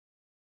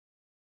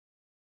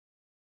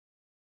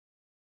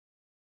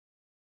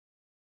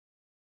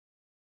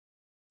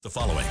The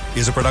following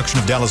is a production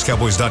of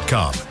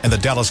DallasCowboys.com and the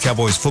Dallas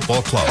Cowboys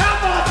Football Club. How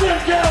about them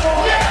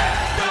Cowboys?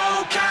 Yeah!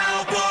 Go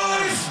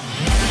Cowboys!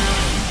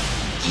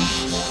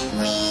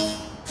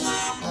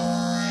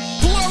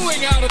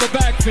 Blowing out of the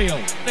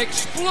backfield,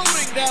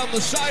 exploding down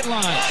the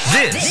sideline.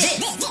 This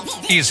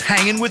is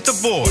Hangin' with the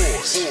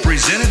Boys,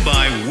 presented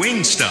by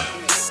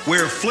Wingstop,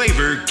 where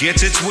flavor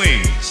gets its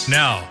wings.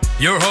 Now,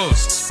 your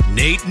hosts,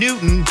 Nate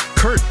Newton,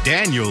 Kurt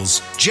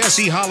Daniels,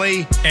 Jesse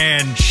Holley,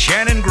 and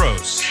Shannon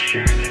Gross.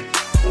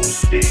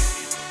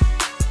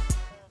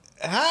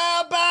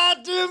 How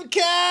about them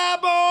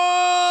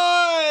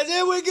Cowboys?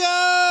 Here we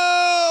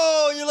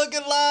go. You're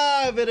looking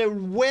live at a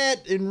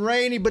wet and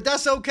rainy, but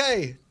that's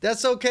okay.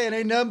 That's okay. It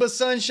ain't nothing but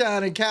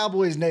sunshine in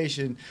Cowboys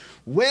Nation.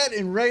 Wet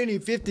and rainy,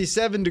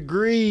 57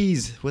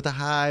 degrees with a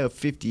high of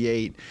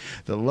 58.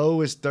 The low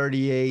is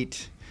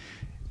 38.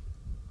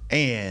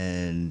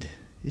 And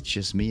it's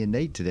just me and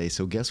Nate today,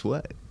 so guess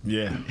what?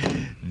 Yeah.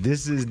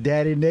 This is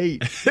Daddy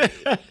Nate.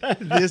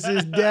 This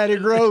is Daddy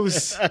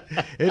Gross.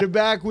 In the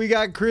back, we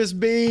got Chris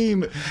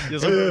Beam.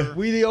 Yes,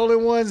 we the only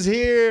ones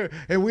here,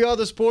 and we are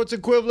the sports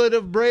equivalent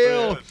of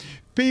Braille.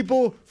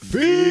 People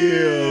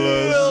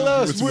feel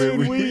us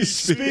when we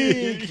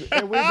speak.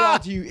 And we're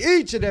brought to you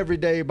each and every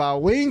day by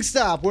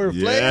Wingstop, where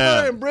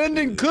Flavor and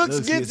Brendan Cooks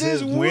gets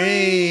his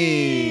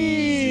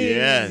wings.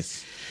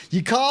 Yes.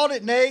 You called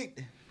it,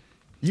 Nate.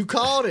 You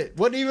called it.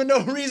 Wasn't even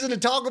no reason to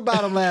talk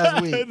about them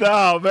last week.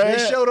 No, man.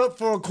 They showed up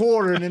for a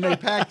quarter and then they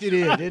packed it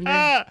in, didn't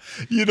they?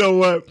 You know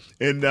what?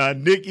 And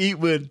Nick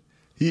Eatman,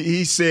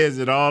 he says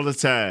it all the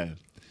time.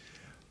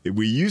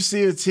 When you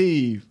see a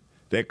team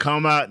that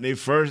come out in their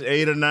first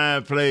 8 or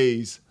 9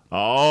 plays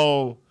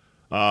are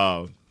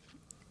all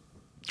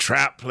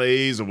trap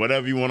plays or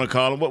whatever you want to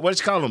call them. What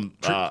you call them?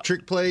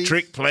 Trick plays.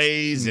 Trick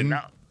plays. Mm-hmm.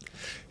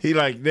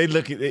 And they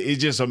look at it.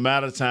 It's just a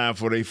matter of time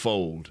before they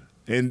fold.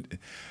 And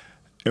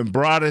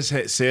Broadus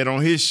had said on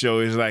his show,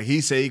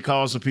 he said he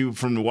called some people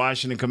from the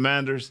Washington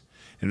Commanders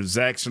and was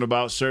asking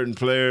about certain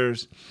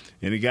players.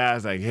 And the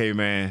guy's like, hey,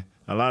 man,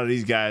 a lot of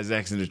these guys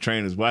asking the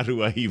trainers, why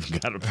do I even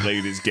got to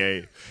play this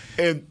game?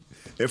 And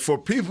for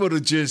people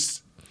to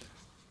just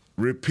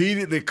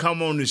repeatedly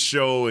come on the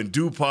show and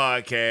do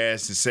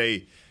podcasts and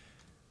say,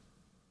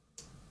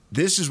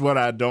 this is what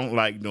I don't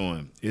like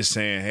doing, is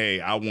saying, hey,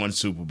 I won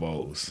Super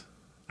Bowls.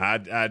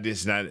 I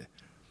just not.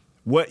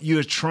 What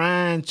you're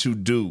trying to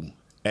do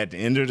at the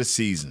end of the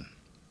season,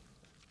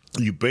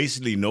 you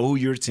basically know who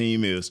your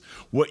team is.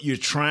 What you're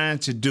trying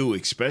to do,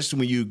 especially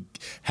when you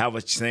have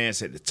a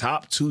chance at the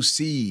top 2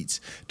 seeds,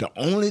 the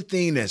only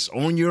thing that's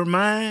on your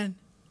mind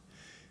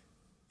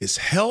is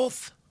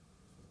health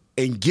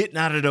and getting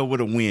out of there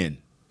with a win.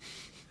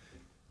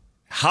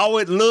 How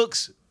it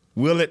looks,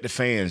 we'll let the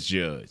fans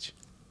judge.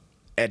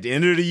 At the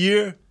end of the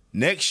year,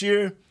 next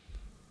year,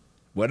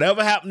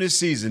 whatever happened this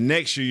season,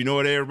 next year, you know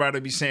what everybody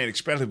will be saying,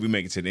 especially if we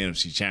make it to the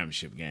NFC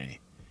Championship game.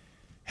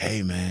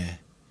 Hey, man,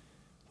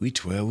 we're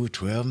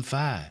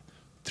 12-5,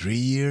 3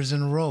 years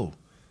in a row.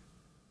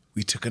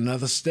 We took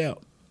another step,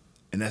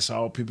 and that's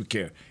all people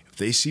care. If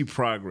they see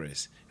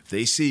progress, if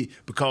they see,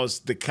 because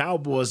the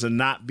Cowboys are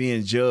not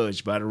being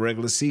judged by the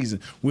regular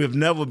season. We have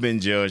never been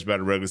judged by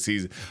the regular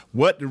season.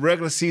 What the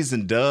regular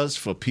season does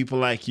for people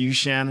like you,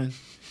 Shannon,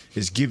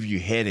 is give you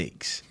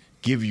headaches,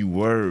 give you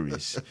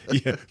worries,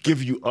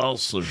 give you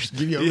ulcers.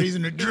 Give you a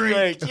reason to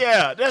drink.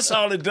 Yeah, that's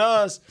all it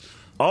does.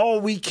 All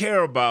we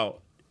care about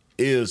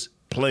is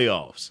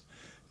playoffs.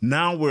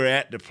 Now we're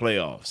at the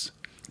playoffs.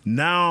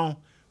 Now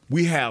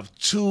we have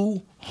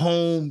 2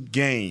 home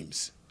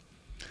games.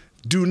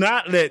 Do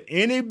not let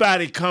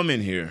anybody come in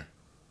here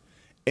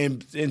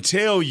and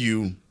tell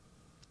you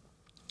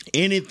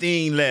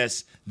anything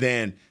less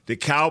than the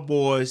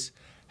Cowboys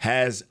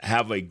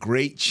have a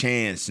great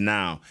chance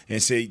now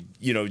and say,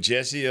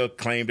 Jesse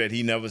claimed that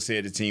he never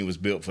said the team was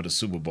built for the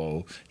Super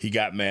Bowl. He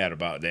got mad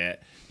about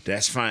that.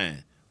 That's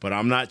fine. But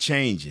I'm not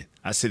changing.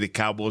 I said the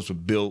Cowboys were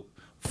built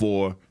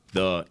for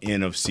the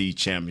NFC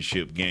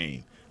Championship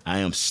game. I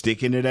am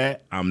sticking to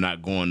that. I'm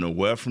not going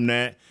nowhere from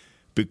that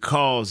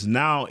because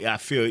now I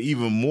feel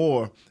even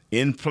more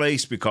in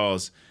place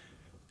because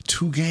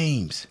 2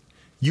 games.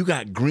 You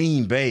got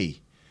Green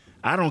Bay.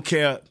 I don't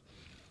care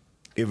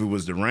if it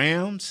was the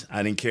Rams.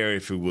 I didn't care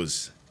if it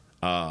was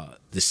the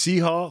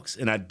Seahawks.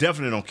 And I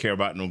definitely don't care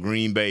about no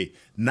Green Bay.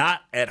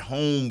 Not at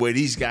home where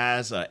these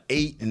guys are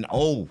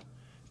 8-0.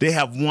 They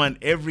have won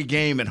every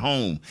game at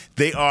home.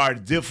 They are a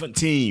different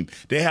team.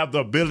 They have the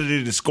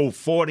ability to score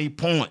 40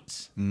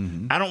 points.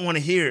 Mm-hmm. I don't want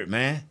to hear it,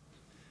 man.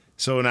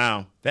 So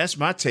now, that's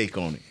my take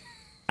on it.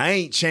 I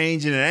ain't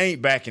changing and I ain't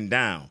backing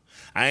down.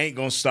 I ain't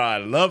going to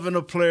start loving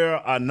a player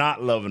or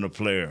not loving a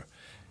player.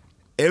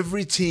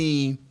 Every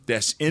team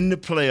that's in the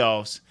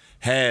playoffs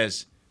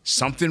has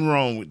something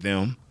wrong with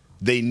them.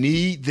 They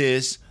need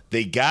this.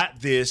 They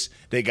got this.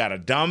 They got a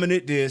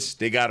dominant this.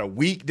 They got a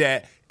weak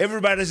that.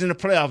 Everybody's in the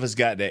playoff has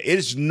got that.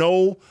 It's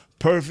no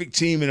perfect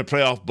team in the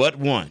playoff but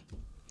one,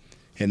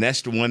 and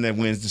that's the one that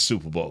wins the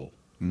Super Bowl.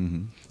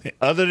 Mm-hmm.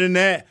 Other than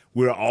that,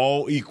 we're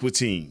all equal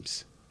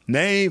teams.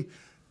 I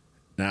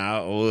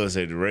will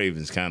say the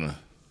Ravens kind of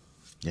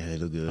Yeah, they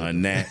look good. a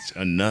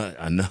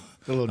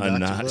little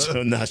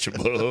notch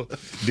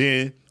above.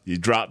 Then you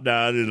drop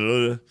down to the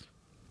little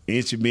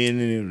inch of being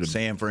in the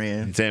San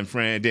Fran.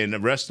 Then the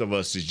rest of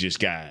us is just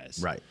guys.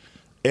 Right.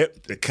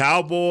 The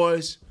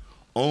Cowboys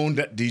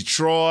owned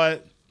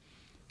Detroit,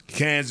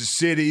 Kansas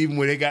City, even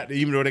though they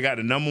got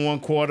the number one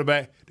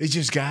quarterback, they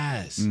just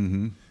guys.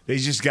 Mm-hmm. They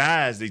just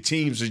guys. The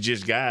teams are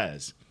just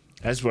guys.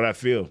 That's what I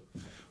feel.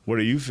 What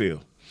do you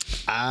feel?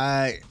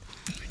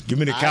 Give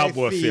me the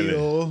Cowboy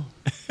feeling.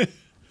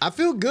 I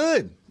feel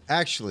good,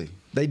 actually.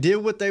 They did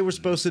what they were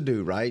supposed to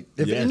do, right?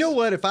 Yes. You know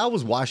what? If I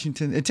was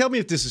Washington, and tell me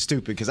if this is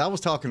stupid, because I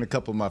was talking to a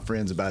couple of my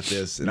friends about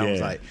this, and I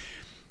was like,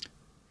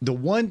 the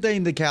one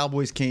thing the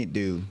Cowboys can't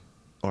do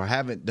or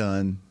haven't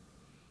done,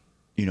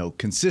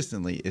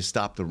 consistently is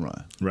stop the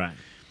run. Right.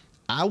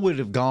 I would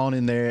have gone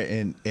in there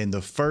and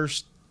the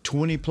first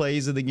 20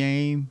 plays of the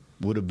game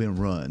would have been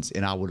runs,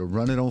 and I would have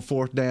run it on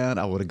fourth down.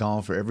 I would have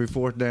gone for every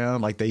fourth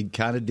down like they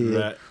kind of did.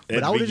 Right.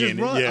 But I would have just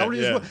run. Yeah, I would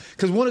have just run.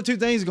 Because one of two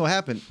things is going to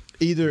happen.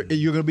 Either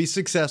you're going to be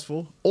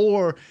successful,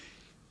 or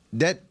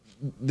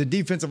the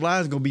defensive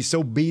line is going to be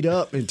so beat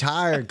up and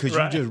tired because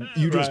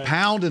you just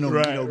pounding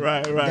them.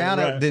 Down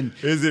up. Then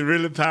is it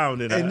really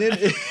pounding? And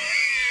then.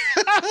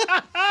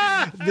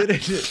 Bang,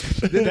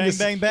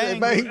 bang, bang. Bang,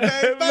 bang,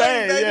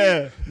 bang,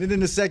 yeah. Then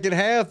in the second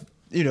half,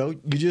 you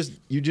just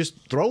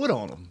throw it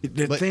on them.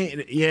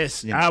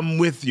 I'm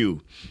with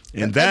you.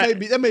 And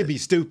that may be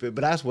stupid,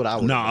 but that's what I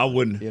would. No, I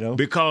wouldn't.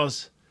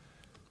 Because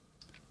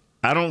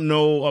I don't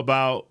know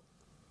about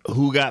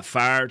who got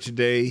fired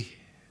today,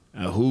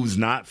 who's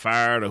not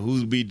fired, or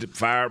who's be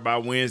fired by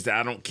Wednesday.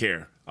 I don't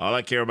care. All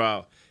I care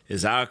about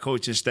is our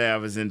coaching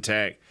staff is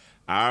intact.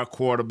 Our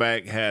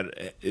quarterback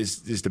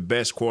is the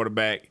best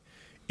quarterback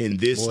in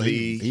this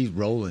league. He's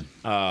rolling.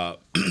 I'm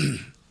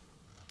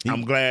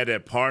glad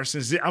that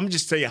Parsons. I'm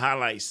just tell you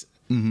highlights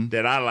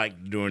that I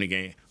liked during the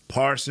game.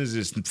 Parsons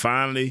is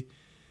finally,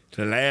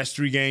 the last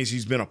 3 games,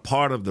 he's been a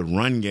part of the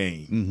run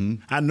game. Mm-hmm.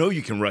 I know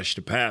you can rush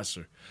the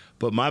passer,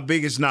 but my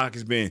biggest knock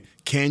has been,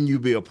 can you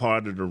be a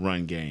part of the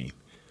run game?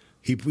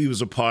 He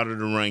was a part of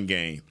the run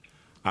game.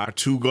 Our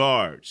 2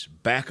 guards,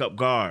 backup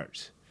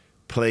guards,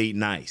 played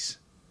nice.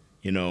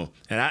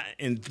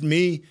 And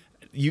me,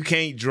 you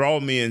can't draw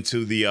me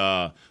into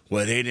the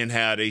they didn't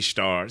have their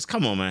stars.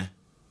 Come on, man.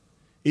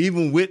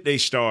 Even with their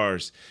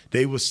stars,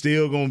 they were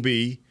still going to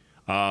be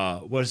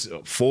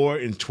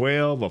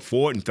 4-12 or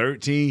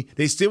 4-13.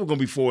 They still going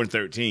to be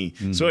 4-13.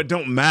 Mm-hmm. So it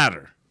don't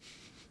matter.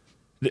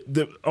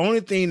 The only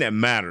thing that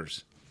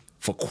matters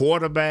for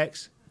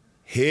quarterbacks,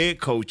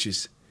 head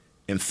coaches,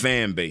 and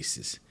fan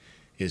bases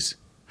is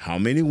how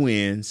many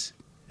wins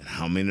and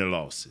how many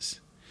losses.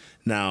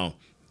 Now,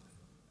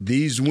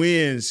 these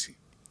wins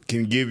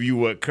can give you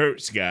what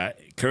Kurt's got.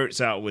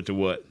 Kurt's out with the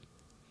what?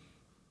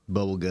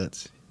 Bubble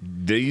guts.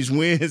 These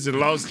wins and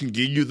losses can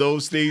give you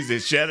those things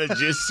that Shannon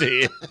just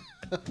said.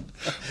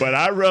 But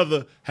I'd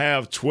rather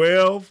have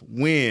 12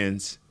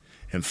 wins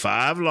and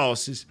 5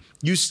 losses.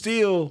 You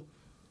still,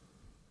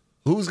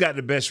 who's got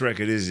the best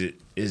record? Is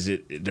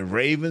it the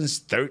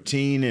Ravens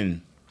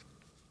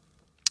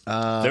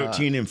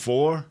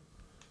 13-4?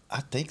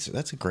 I think so.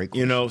 That's a great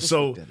question.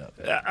 So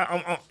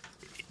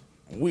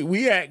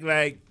we act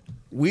like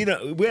we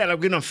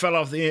done fell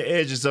off the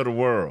edges of the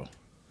world.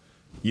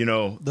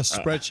 The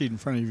spreadsheet in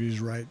front of you is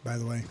right, by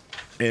the way.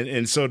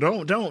 And so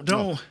don't.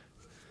 No.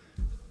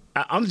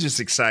 I'm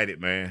just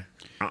excited, man.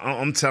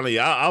 I'm telling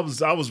you, I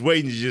was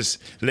waiting to just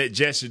let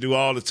Jesse do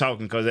all the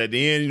talking, because at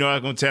the end, I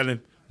was gonna tell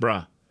him,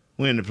 bruh,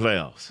 we're in the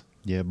playoffs.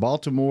 Yeah,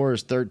 Baltimore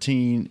is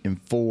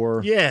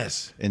 13-4.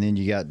 Yes, and then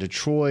you got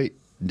Detroit,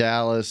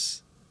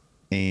 Dallas,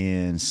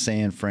 and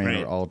San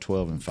Fran are all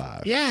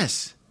 12-5.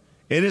 Yes.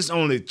 And it's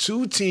only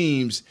 2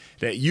 teams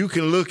that you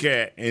can look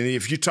at, and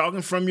if you're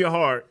talking from your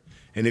heart,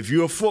 and if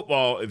you're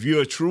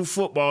a true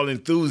football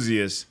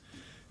enthusiast,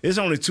 there's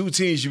only 2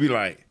 teams you be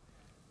like,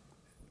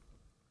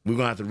 we're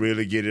gonna have to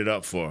really get it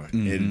up for.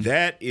 Mm-hmm. And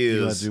that is,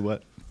 you have to do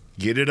what?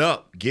 Get it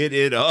up,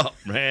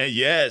 man.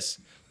 Yes,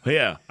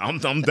 yeah, I'm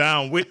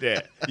down with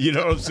that. You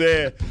know what I'm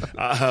saying?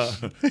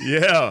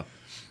 Yeah.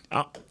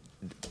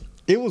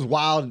 It was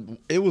wild.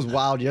 It was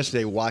wild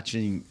yesterday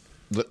watching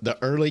the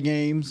early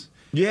games.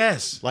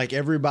 Yes. Like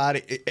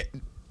everybody,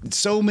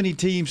 so many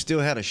teams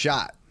still had a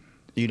shot.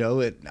 I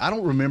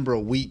don't remember a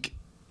week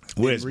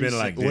where it's been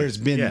like this. Where it's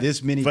been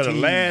this many for teams.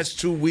 the last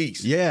 2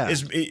 weeks. Yeah.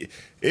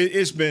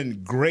 It's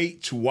been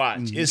great to watch.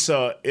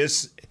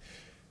 Mm-hmm.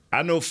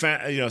 I know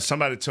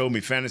somebody told me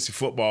fantasy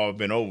football had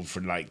been over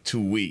for like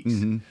 2 weeks.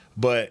 Mm-hmm.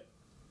 But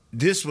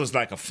this was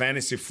like a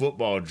fantasy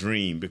football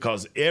dream,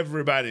 because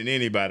everybody and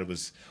anybody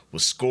was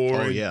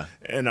scoring. Oh, yeah.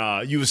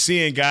 And you were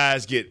seeing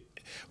guys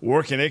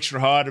working extra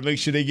hard to make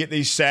sure they get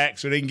these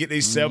sacks so they can get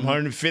these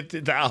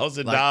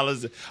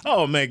 $750,000.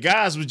 Oh, man,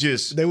 guys were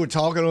just... They were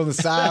talking on the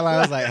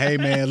sidelines like, hey,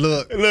 man,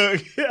 look,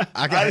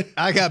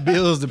 I got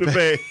bills to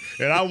pay.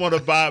 And I want to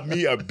buy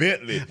me a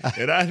Bentley,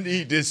 and I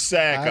need this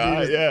sack.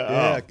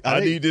 I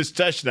need this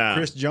touchdown.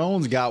 Chris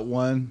Jones got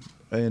one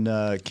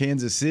in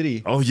Kansas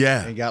City. Oh,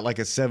 yeah. And got like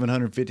a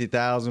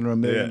 $750,000 or $1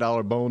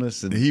 million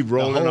bonus. And he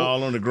rolling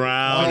all on the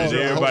ground and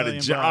everybody.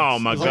 Oh,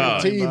 my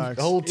God. The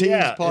whole team's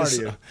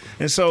partying.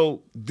 And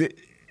so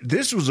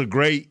this was a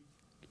great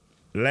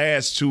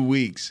last 2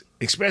 weeks,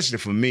 especially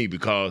for me,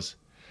 because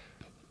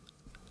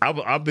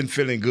I've been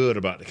feeling good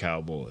about the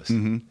Cowboys.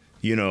 Mm-hmm.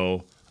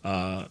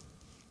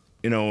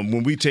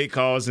 When we take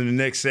calls in the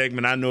next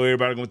segment, I know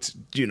everybody going to,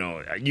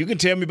 you can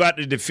tell me about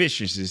the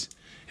deficiencies,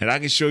 and I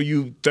can show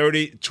you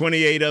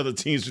 28 other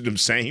teams with them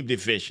same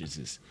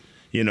deficiencies.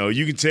 You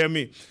can tell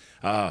me,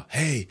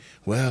 hey,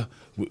 well,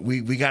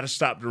 we got to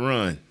stop the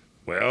run.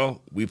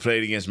 Well, we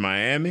played against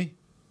Miami,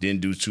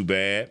 didn't do too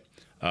bad.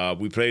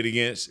 We played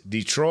against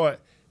Detroit.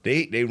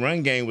 They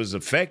run game was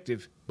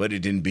effective, but it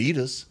didn't beat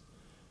us.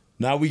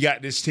 Now we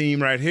got this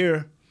team right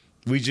here.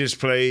 We just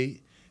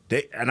played.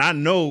 And I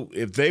know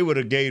if they would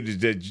have gave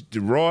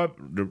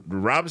the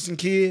Robinson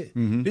kid,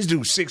 this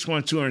dude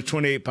 6'1",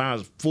 228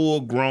 pounds,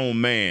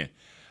 full-grown man.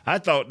 I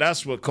thought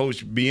that's what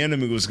Coach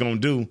Bieniemy was going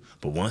to do.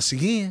 But once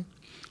again,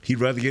 he'd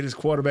rather get his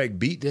quarterback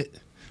beat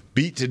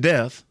to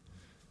death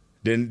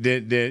than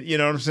you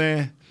know what I'm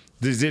saying?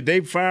 Did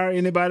they fire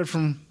anybody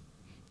from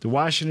the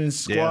Washington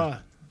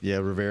squad? Yeah,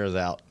 Rivera's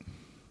out.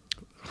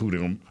 Who they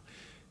gonna?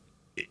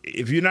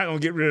 If you're not going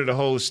to get rid of the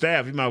whole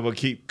staff, you might as well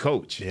keep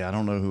Coach. Yeah, I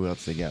don't know who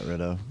else they got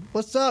rid of.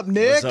 What's up,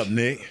 Nick? What's up,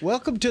 Nick?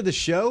 Welcome to the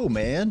show,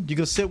 man. You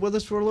gonna sit with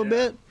us for a little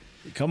bit?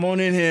 Come on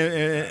in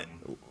here.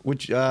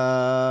 Which?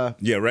 Right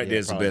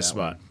there's the best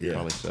spot. One. Yeah,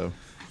 probably so.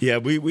 Yeah,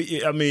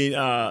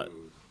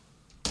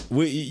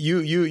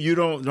 you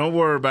don't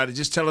worry about it.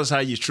 Just tell us how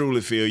you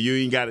truly feel. You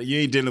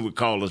ain't dealing with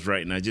callers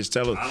right now. Just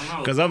tell us,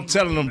 because I'm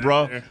telling them,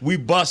 bro, we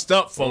bust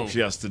up folks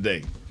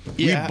yesterday.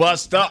 Yeah. We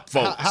bust up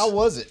folks. How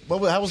was it?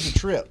 How was the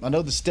trip? I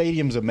know the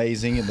stadium's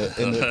amazing, and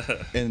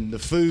the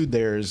food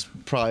there is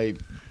probably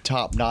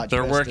top notch.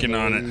 They're working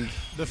on it.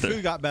 The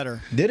food got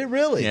better. Did it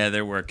really? Yeah,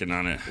 they're working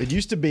on it. It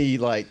used to be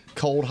like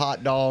cold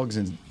hot dogs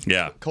and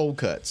cold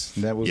cuts.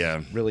 And that was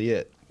really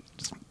it.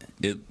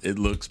 It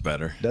looks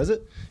better. Does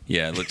it?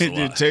 Yeah, it looks a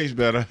lot. It tastes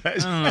better. I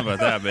don't know about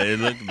that, but it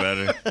looked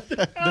better.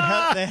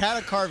 They had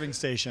a carving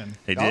station.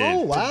 They did.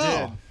 Oh,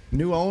 wow.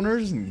 New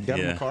owners and got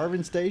them a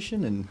carving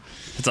station, and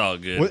it's all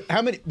good.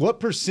 What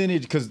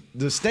percentage? Because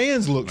the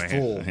stands look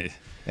full,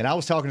 and I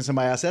was talking to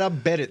somebody. I said, I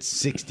bet it's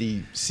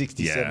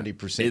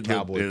 70%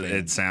 Cowboy fans.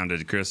 It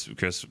sounded.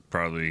 Chris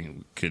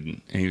probably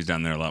could. He was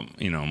down there a lot,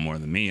 more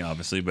than me,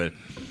 obviously, but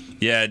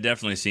yeah, it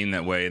definitely seemed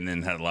that way, and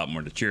then had a lot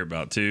more to cheer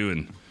about too.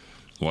 And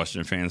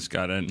Washington fans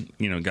got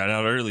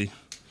out early.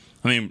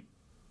 I mean,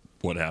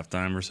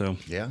 halftime or so?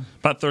 Yeah.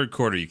 About third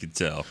quarter, you could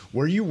tell.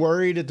 Were you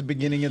worried at the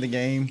beginning of the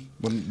game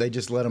when they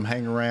just let them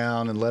hang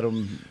around and let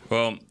them?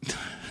 Well,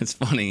 it's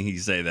funny you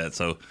say that.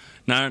 So,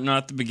 not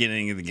at the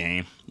beginning of the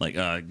game. Like,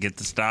 get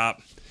the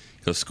stop,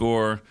 go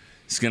score.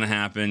 It's going to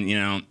happen,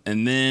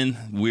 And then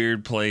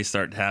weird plays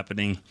start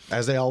happening.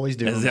 As they always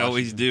do. As they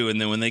always do.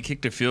 And then when they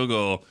kicked a field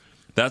goal,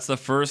 that's the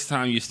first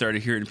time you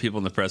started hearing people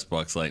in the press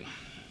box like,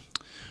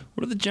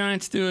 what are the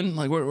Giants doing?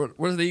 Like, what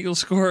does the Eagles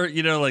score?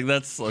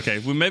 That's okay.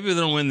 Well, maybe they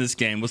don't win this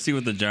game. We'll see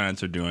what the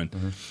Giants are doing.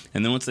 Mm-hmm.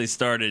 And then once they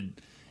started, and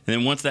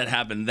then once that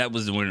happened, that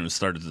was when it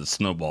started to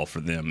snowball for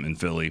them in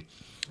Philly.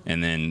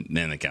 And then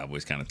the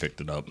Cowboys kind of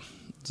picked it up.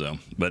 So,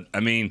 but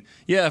I mean,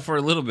 yeah, for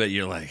a little bit,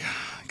 you're like,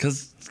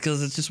 because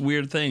it's just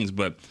weird things.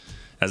 But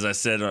as I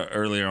said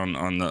earlier on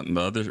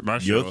my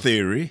show, your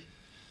theory.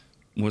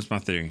 What's my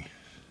theory?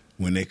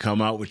 When they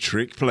come out with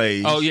trick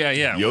plays. Oh,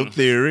 yeah. Your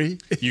theory.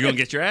 You're going to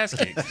get your ass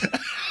kicked.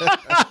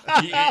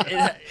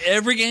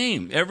 Every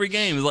game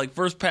is like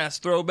first pass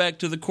throwback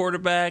to the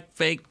quarterback,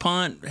 fake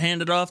punt,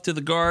 hand it off to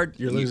the guard.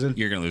 You're losing.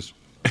 You're going to lose.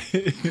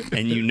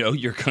 And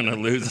you're going to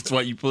lose. That's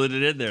why you put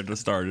it in there to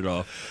start it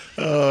off.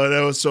 Oh,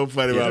 that was so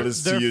funny about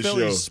listening to your Their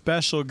Philly show.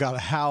 special got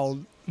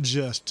howled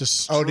just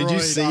destroyed. Oh, did you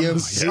see him?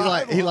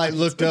 He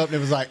looked up and it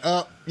was like,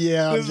 oh,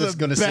 yeah, I'm just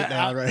going to sit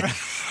down right now.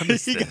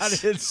 He got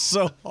hit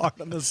so hard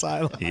on the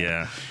sideline.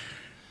 Yeah.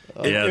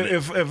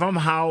 If I'm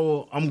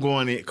Howell, I'm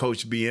going in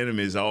Coach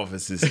Bieniemy's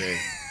office and say,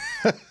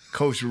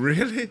 Coach,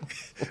 really?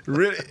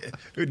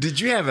 Did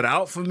you have it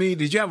out for me?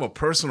 Did you have a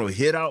personal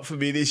hit out for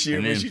me this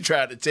year when you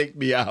tried to take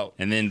me out?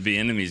 And then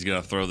Bieniemy's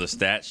going to throw the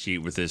stat sheet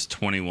with his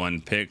 21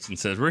 picks and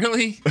says,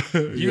 really?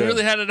 You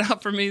really had it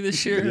out for me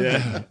this year?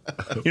 Yeah.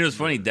 It's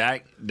funny.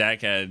 Dak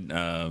had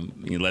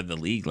he led the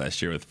league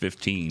last year with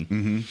 15.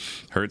 Mm-hmm.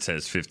 Hurts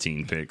has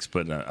 15 picks,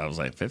 but I was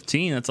like,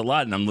 15? That's a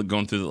lot. And I'm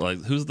going through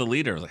who's the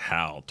leader? I was like,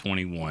 Howell,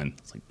 21.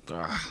 It's like,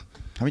 ugh. How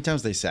many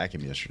times did they sack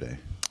him yesterday?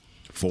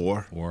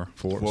 Four.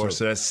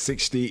 So that's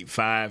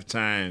 65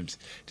 times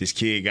this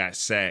kid got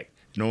sacked.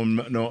 No,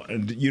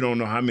 you don't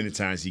know how many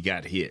times he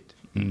got hit.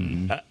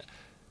 Mm-hmm.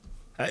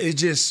 It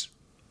just.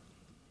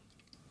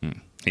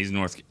 He's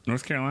North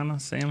Carolina,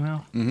 Sam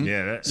Howell? Mm-hmm.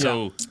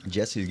 Yeah.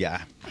 Jesse's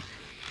guy.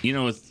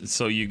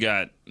 So you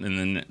got,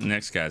 and the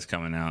next guy's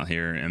coming out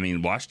here. I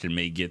mean, Washington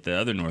may get the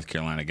other North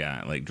Carolina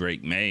guy, like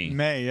Drake May.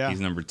 Yeah.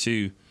 He's number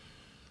 2.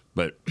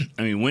 But,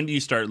 I mean, when do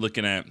you start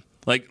looking at,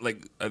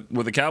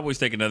 will the Cowboys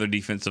take another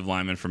defensive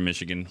lineman from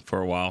Michigan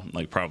for a while?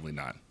 Like, probably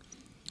not.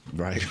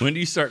 Right. When do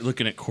you start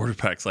looking at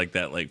quarterbacks like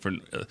that? Like for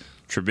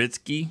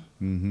Trubisky,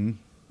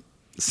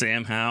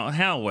 Sam Howell.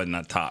 Howell wasn't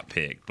a top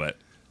pick, but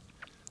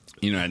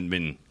hadn't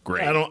been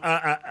great.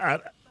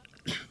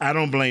 I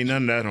don't blame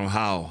none of that on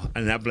Howell,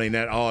 and I blame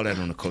all that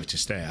on the coaching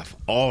staff.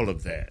 All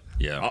of that.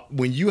 Yeah.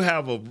 When you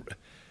have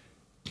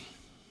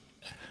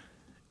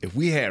if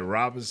we had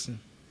Robinson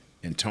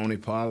and Tony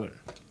Pollard.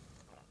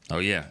 Oh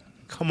yeah.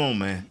 Come on,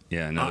 man.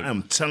 Yeah,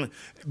 I'm telling,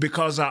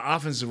 because our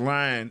offensive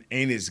line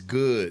ain't as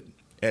good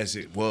as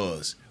it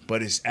was,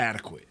 but it's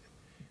adequate.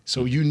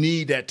 So you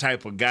need that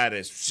type of guy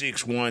that's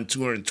 6'1",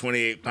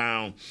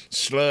 228-pound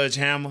sludge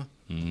hammer.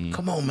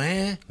 Come on,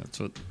 man. That's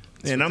what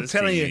I'm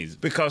telling you, needs.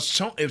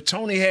 because if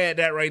Tony had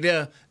that right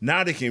there,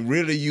 now they can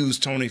really use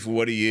Tony for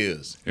what he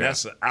is. Yeah.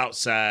 That's an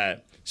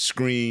outside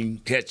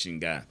screen catching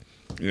guy,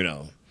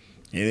 And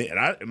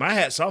my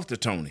hat's off to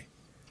Tony.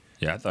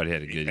 Yeah, I thought he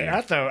had a good year.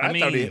 I thought I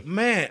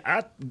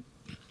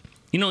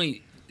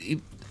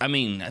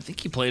think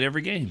he played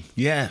every game.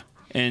 Yeah.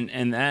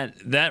 And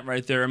that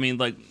right there,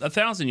 like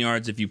 1,000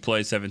 yards if you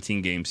play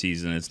 17 game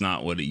season, it's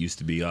not what it used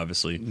to be,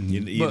 obviously.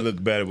 You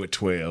look better with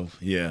 12.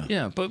 Yeah.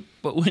 Yeah, but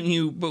when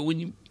you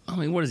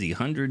what is he,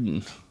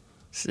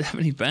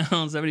 170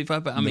 pounds,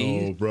 75 pounds?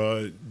 No,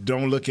 bro.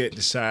 Don't look at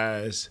the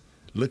size.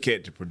 Look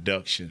at the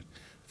production.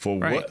 For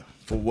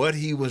what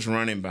he was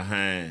running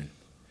behind.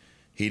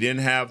 He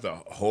didn't have the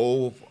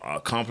whole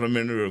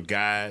complement of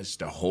guys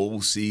the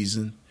whole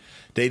season.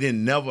 They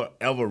didn't never,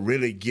 ever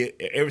really get –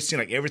 it seemed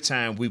like every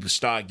time we would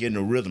start getting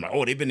a rhythm,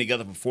 like, they've been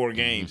together for 4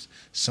 games,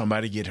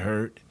 somebody get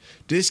hurt.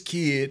 This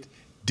kid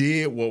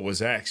did what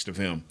was asked of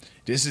him.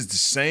 This is the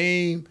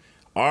same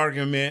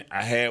argument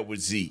I had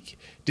with Zeke.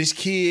 This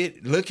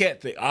kid, look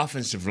at the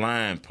offensive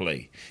line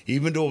play.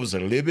 Even though it was a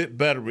little bit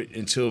better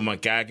until my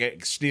guy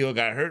still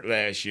got hurt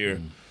last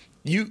year,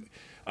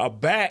 a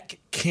back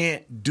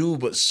can't do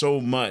but so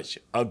much.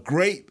 A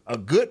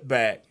good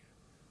back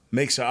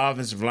makes the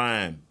offensive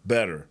line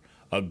better.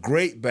 A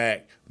great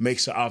back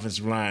makes the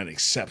offensive line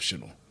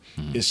exceptional.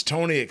 Is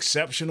Tony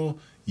exceptional?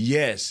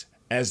 Yes.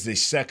 As the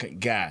second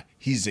guy,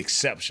 he's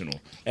exceptional.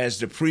 As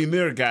the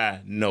premier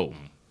guy, no.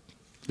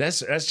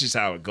 That's just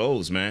how it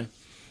goes, man.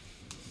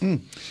 All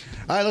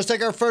right, let's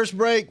take our first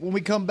break. When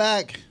we come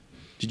back,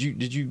 did you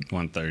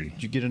 1:30.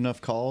 Did you get enough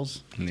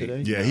calls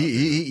today? Yeah,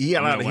 he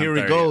got a lot of here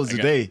he goes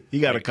today. He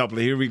got a couple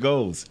of here he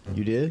goes.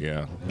 You did?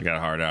 Yeah, I got a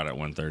hard out at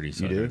 1:30.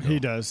 So you did? He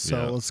does.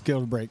 So let's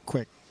go to break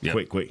quick.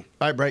 Yep. Quick.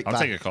 All right, break. I'll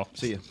Bye. take a call.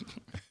 See you.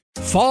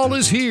 Fall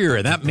is here,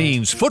 and that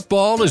means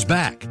football is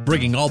back,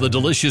 bringing all the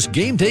delicious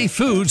game day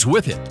foods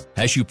with it.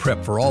 As you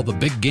prep for all the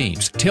big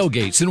games,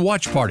 tailgates, and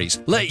watch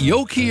parties, let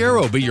Yo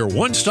Quiero be your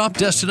one-stop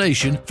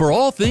destination for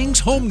all things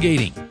home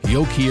gating.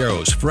 Yo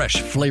Quiero's fresh,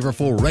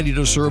 flavorful,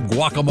 ready-to-serve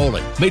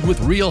guacamole made with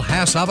real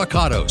Hass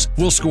avocados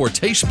will score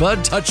taste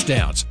bud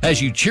touchdowns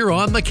as you cheer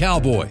on the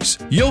Cowboys.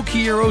 Yo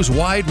Quiero's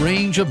wide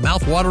range of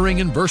mouthwatering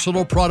and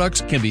versatile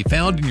products can be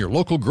found in your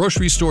local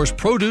grocery store's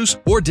produce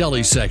or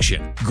deli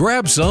section.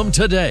 Grab some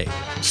today.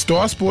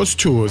 Star Sports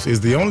Tours is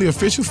the only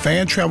official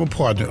fan travel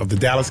partner of the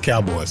Dallas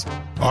Cowboys,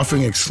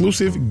 offering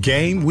exclusive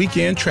game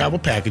weekend travel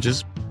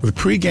packages with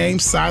pre-game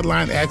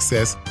sideline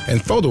access and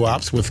photo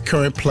ops with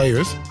current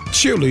players,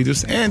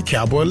 cheerleaders, and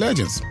Cowboy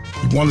legends.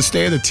 You want to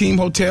stay at a team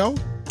hotel,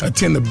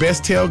 attend the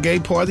best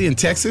tailgate party in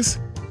Texas,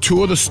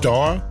 tour the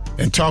Star,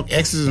 and talk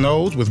X's and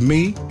O's with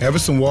me,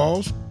 Everson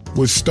Walls?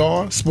 With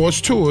Star Sports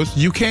Tours,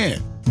 you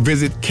can.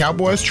 Visit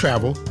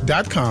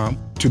cowboystravel.com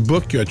to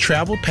book your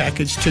travel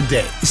package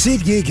today.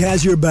 SeatGeek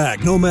has your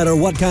back no matter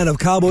what kind of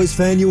Cowboys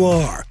fan you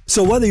are.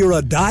 So whether you're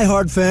a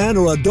diehard fan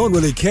or a don't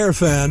really care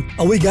fan,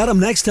 a we got 'em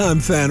next time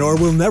fan or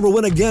we'll never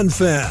win again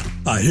fan,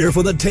 a here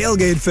for the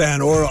tailgate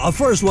fan or a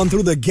first one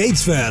through the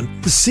gates fan,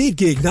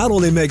 SeatGeek not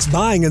only makes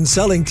buying and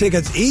selling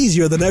tickets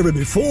easier than ever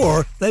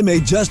before, they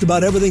made just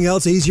about everything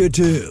else easier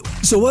too.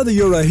 So whether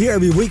you're a here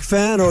every week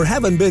fan or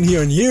haven't been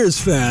here in years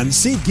fan,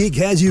 SeatGeek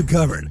has you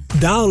covered.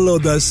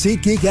 Download the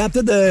SeatGeek app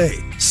today.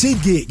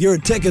 SeatGeek, your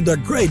ticket to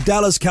great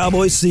Dallas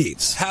Cowboys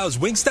seats. How's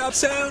Wingstop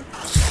sound?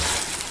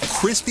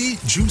 Crispy,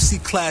 juicy,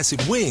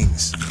 classic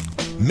wings.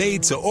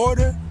 Made to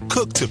order,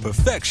 cooked to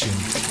perfection.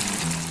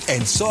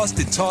 And sauced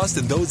and tossed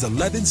in those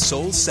 11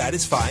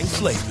 soul-satisfying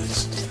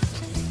flavors.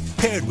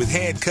 Paired with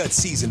hand-cut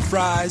seasoned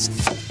fries,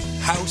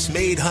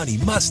 house-made honey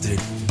mustard,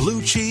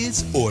 blue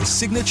cheese, or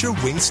signature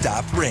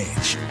Wingstop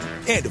ranch.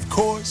 And, of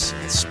course,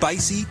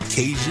 spicy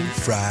Cajun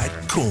fried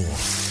corn.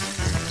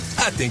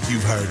 I think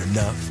you've heard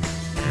enough.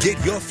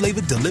 Get your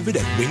flavor delivered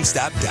at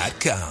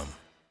Wingstop.com.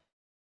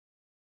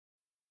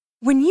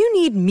 When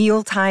you need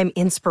mealtime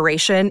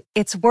inspiration,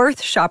 it's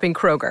worth shopping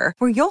Kroger,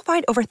 where you'll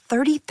find over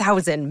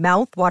 30,000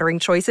 mouth-watering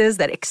choices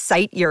that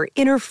excite your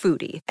inner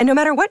foodie. And no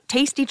matter what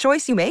tasty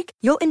choice you make,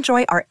 you'll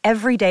enjoy our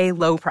everyday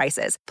low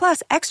prices,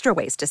 plus extra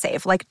ways to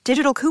save, like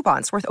digital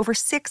coupons worth over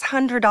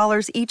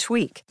 $600 each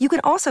week. You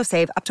can also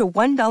save up to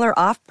 $1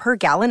 off per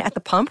gallon at the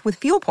pump with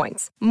fuel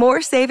points.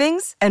 More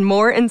savings and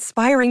more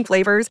inspiring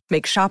flavors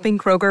make shopping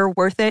Kroger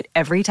worth it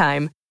every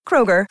time.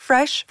 Kroger,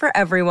 fresh for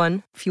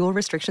everyone. Fuel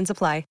restrictions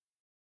apply.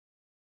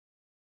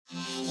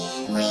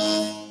 Hangin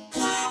with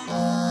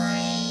Cowboys.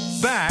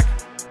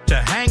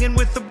 Hangin'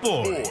 with the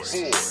Boys.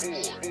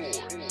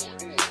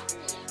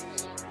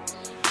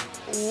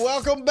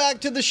 Welcome back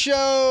to the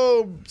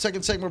show.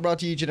 Second segment brought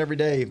to you each and every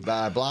day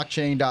by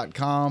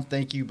blockchain.com.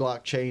 Thank you,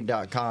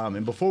 blockchain.com.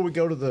 And before we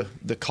go to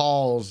the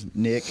calls,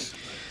 Nick,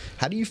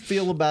 how do you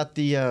feel about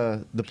the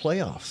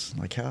playoffs?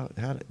 Like,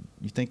 how do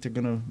you think they're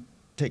going to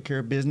take care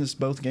of business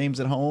both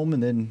games at home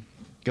and then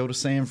go to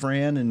San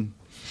Fran? And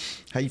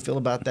how you feel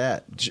about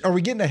that? Are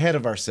we getting ahead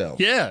of ourselves?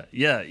 Yeah.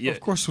 Of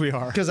course we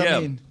are. Because I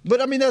mean,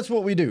 that's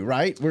what we do,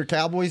 right? We're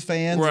Cowboys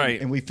fans, right?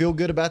 And we feel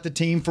good about the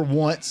team for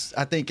once.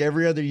 I think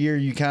every other year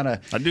you kind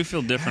of. I do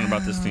feel different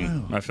about this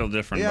team. I feel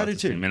different about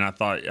this too. team, and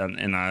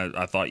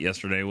I thought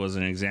yesterday was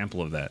an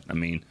example of that. I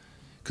mean,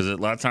 because a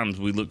lot of times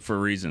we look for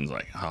reasons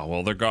like, oh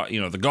well,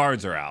 the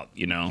guards are out.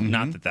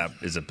 Not that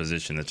is a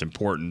position that's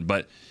important,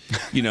 but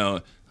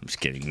I'm just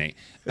kidding, Nate.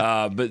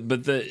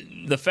 But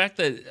the fact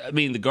that, I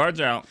mean, the guards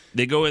are out,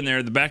 they go in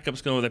there, the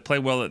backups go, they play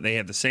well, they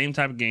have the same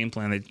type of game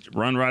plan, they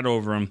run right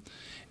over them,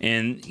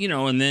 and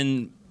and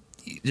then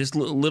just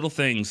little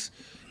things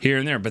here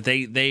and there. But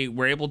they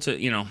were able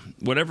to,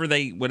 whatever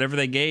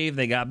they gave,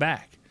 they got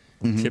back.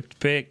 Tipped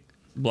pick,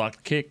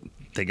 blocked kick,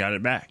 they got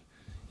it back.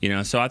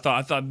 So I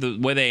thought the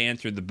way they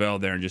answered the bell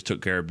there and just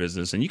took care of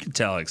business, and you could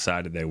tell how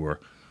excited they were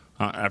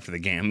after the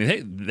game. I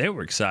mean, they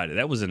were excited.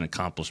 That was an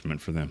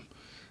accomplishment for them.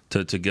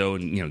 To go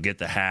and get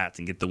the hats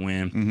and get the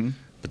win,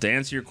 but to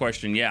answer your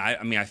question,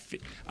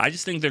 I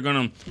just think they're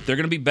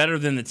gonna be better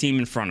than the team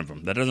in front of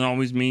them. That doesn't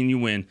always mean you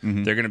win.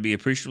 They're gonna be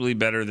appreciably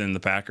better than the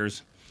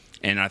Packers,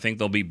 and I think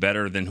they'll be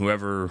better than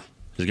whoever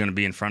is going to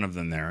be in front of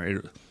them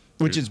there.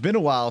 Which has been a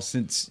while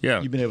since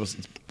you've been able to,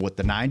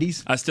 the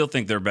 90s? I still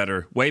think they're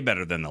better, way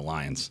better than the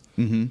Lions.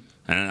 And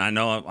I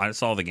know I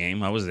saw the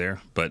game, I was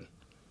there, but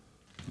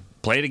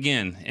play it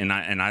again, and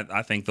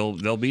I think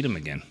they'll beat them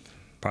again,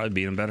 probably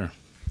beat them better.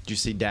 Did you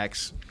see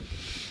Dak's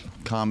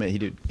comment? He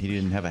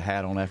didn't have a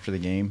hat on after the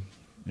game.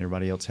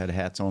 Everybody else had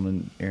hats on,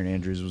 and Aaron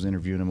Andrews was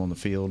interviewing him on the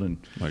field. And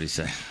what did he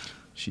say?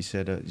 She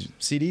said,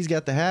 "CD's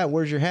got the hat.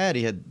 Where's your hat?"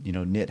 He had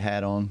knit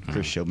hat on.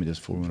 Chris showed me this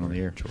before we went on the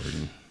air.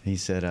 Jordan. He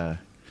said, he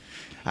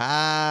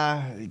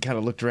kind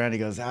of looked around. He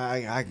goes,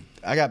 I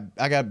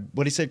got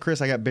what he said, Chris.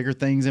 I got bigger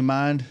things in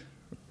mind.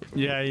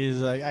 Yeah, he's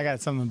like, I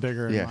got something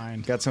bigger in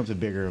mind. Got something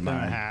bigger in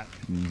mind. A hat.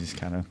 And he just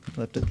kind of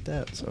left it at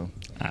that. So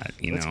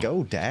let's know.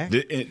 go, Dak.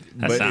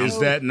 But is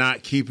that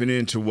not keeping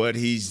into what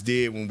he's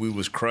did when we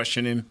was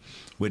crushing him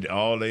with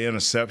all the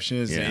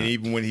interceptions and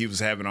even when he was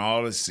having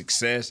all his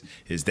success?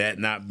 Is that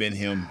not been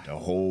him the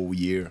whole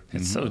year?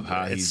 It's so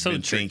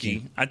tricky.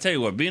 Thinking? I tell you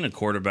what, being a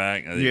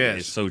quarterback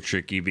is so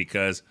tricky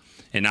because,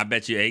 and I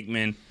bet you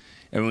Aikman,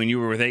 and when you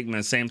were with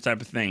Aikman, same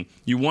type of thing.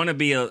 You want to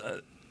be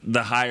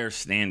the higher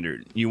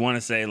standard. You want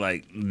to say,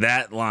 like,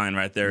 that line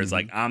right there is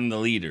like, I'm the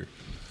leader.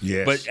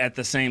 Yes. But at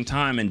the same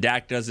time, and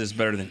Dak does this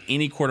better than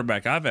any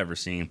quarterback I've ever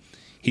seen,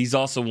 he's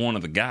also one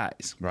of the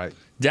guys. Right.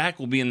 Dak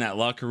will be in that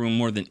locker room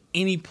more than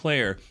any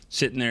player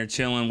sitting there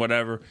chilling,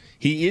 whatever.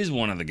 He is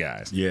one of the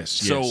guys. Yes.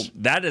 So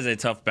that is a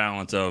tough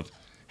balance of,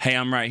 hey,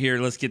 I'm right here,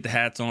 let's get the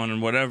hats on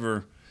and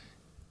whatever.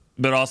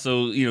 But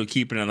also,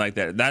 keeping it like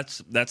that.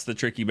 That's the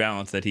tricky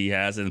balance that he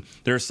has. And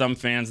there are some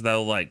fans that are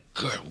like,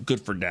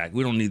 good for Dak.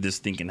 We don't need this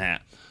stinking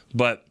hat.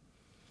 But,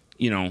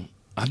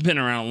 I've been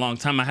around a long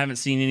time. I haven't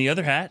seen any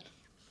other hat.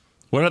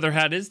 What other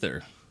hat is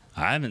there?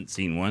 I haven't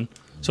seen one.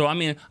 So, I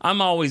mean,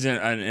 I'm always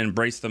an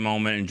embrace the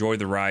moment, enjoy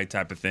the ride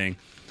type of thing.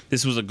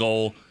 This was a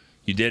goal.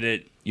 You did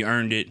it. You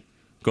earned it.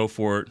 Go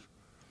for it.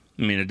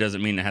 I mean, it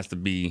doesn't mean it has to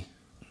be,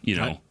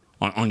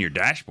 on your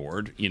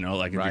dashboard,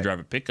 like if you drive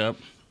a pickup.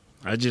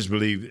 I just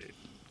believe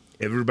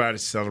everybody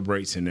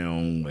celebrates in their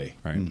own way.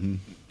 Right.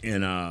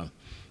 And,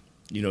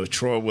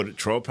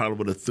 Troy probably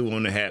would have threw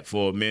on the hat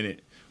for a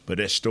minute, but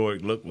that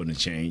stoic look wouldn't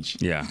have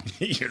changed. Yeah.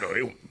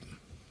 Yeah.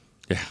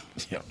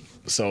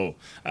 So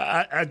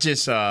I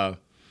just, I'm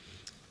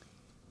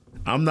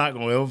not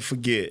going to ever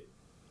forget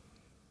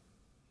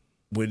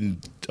when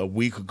a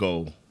week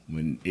ago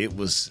when it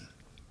was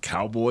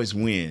Cowboys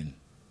win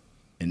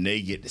and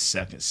they get the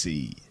second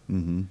seed.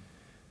 Mm-hmm.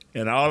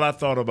 And all I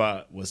thought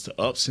about was the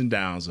ups and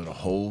downs of the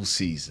whole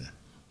season.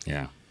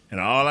 Yeah. And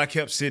all I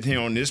kept sitting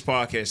here on this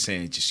podcast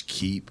saying, just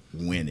keep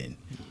winning.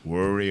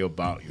 Worry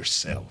about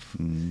yourself.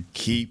 Mm-hmm.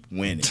 Keep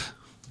winning.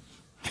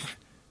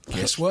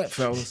 Guess what,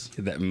 fellas?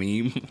 That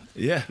meme?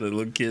 Yeah. The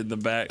little kid in the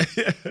back.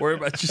 Worry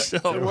about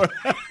yourself.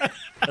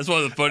 That's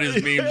one of the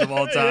funniest memes of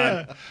all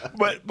time.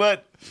 Yeah.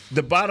 But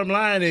the bottom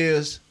line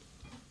is,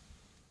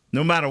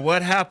 no matter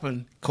what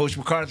happened, Coach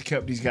McCarthy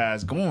kept these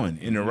guys going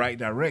in the right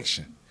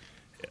direction.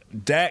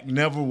 Dak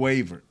never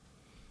wavered.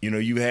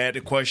 You had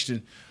the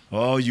question,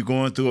 oh, you're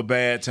going through a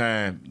bad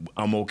time.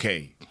 I'm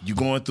okay. You're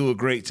going through a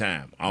great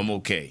time. I'm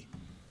okay.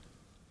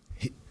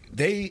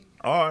 They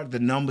are the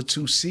number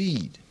 2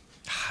 seed.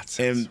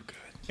 So good.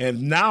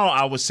 And now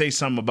I would say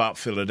something about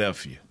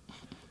Philadelphia.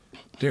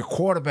 Their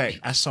quarterback,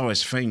 I saw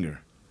his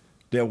finger.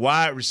 Their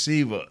wide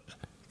receiver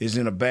is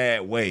in a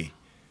bad way.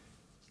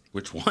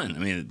 Which one? I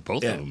mean,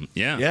 both of them.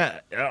 Yeah. Yeah.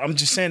 I'm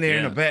just saying they're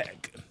in the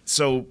back.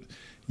 So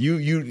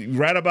you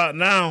right about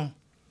now,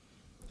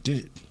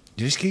 just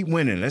Just keep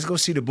winning. Let's go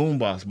see the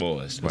Boombox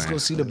Boys. Let's go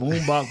see the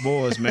Boombox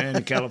Boys, man,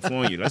 in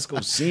California. Let's go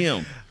see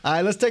them. All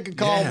right, let's take a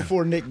call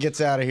before Nick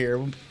gets out of here.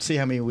 We'll see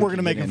how many we're going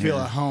to make him feel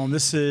at home.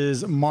 This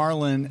is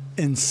Marlon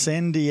in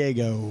San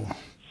Diego.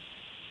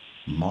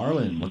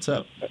 Marlon, what's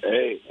up?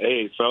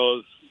 Hey,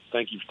 fellas.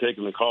 Thank you for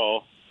taking the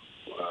call.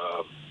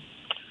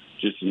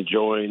 Just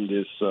enjoying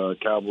this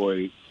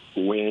Cowboy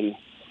win.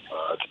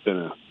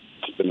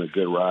 It's been a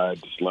good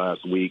ride this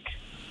last week.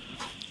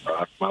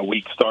 My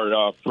week started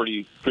off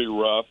pretty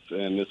rough,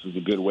 and this is a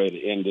good way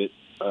to end it.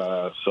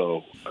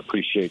 So I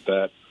appreciate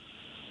that.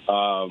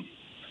 I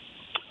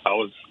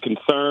was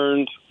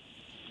concerned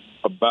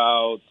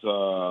about.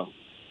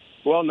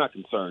 Not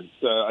concerned.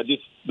 I've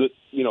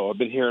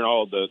been hearing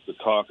all the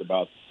talk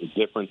about the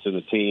difference in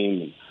the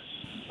team, and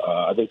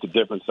I think the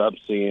difference I'm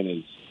seeing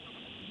is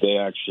they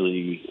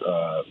actually,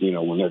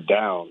 when they're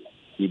down,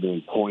 even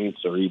in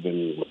points or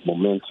even with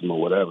momentum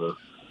or whatever,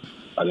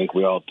 I think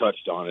we all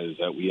touched on it, is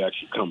that we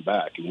actually come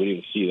back, and we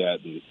didn't see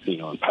that in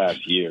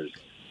past years.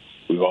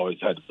 We've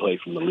always had to play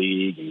from the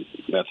league, and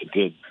that's a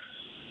good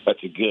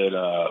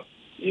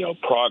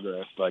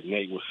progress, like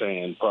Nate was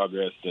saying,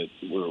 progress that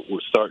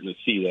we're starting to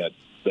see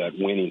that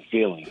winning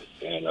feeling,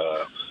 and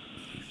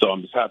so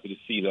I'm just happy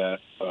to see that.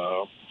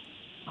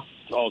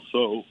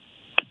 Also,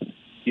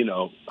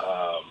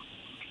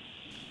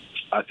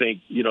 I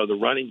think the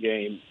running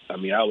game. I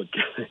mean, I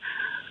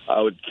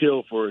would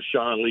kill for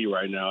Sean Lee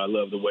right now. I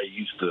love the way he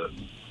used to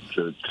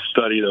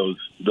study those.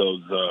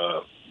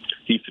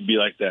 He used to be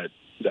like that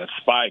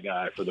spy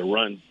guy for the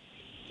run,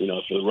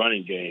 for the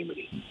running game. And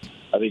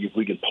I think if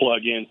we could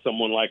plug in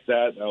someone like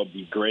that would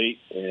be great.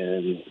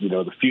 And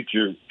the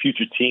future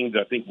teams,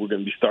 I think we're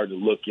going to be starting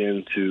to look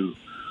into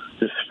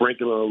just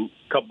sprinkle a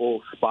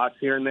couple spots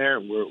here and there.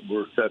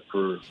 We're set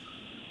for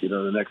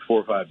the next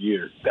 4 or 5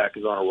 years. Dak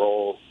is on a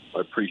roll. I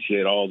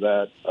appreciate all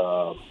that.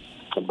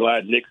 I'm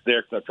glad Nick's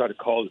there because I tried to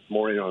call this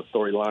morning on a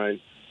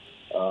storyline.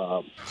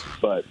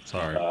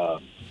 Sorry.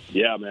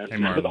 Yeah, man.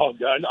 Hey,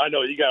 I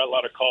know you got a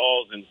lot of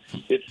calls, and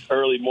it's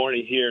early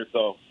morning here,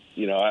 so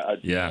I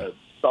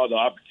saw the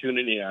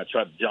opportunity and I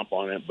tried to jump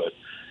on it. But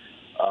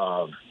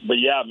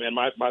yeah, man,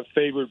 my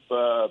favorite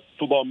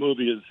football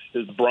movie is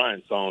the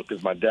Brian song,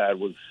 because my dad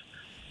was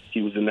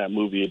in that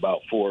movie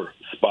about 4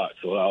 spots,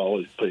 so I'll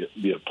always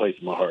be a place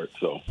in my heart.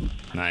 So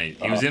nice.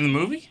 He was in the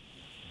movie?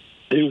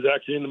 He was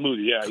actually in the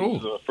movie, yeah. Cool.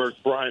 He was the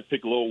first Brian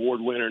Piccolo Award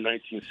winner in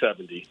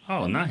 1970.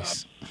 Oh,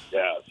 nice.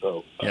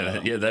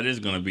 That is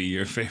going to be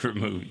your favorite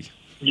movie.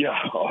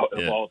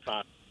 Of all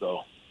time.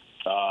 So,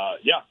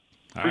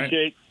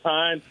 appreciate the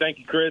time. Thank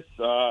you, Chris.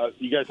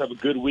 You guys have a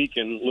good week,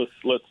 and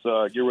let's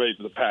get ready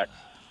for the Pack.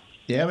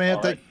 Yeah,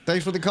 man.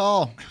 Thanks for the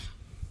call.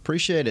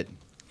 Appreciate it.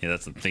 Yeah,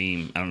 that's the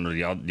theme. I don't know.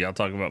 Y'all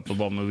talk about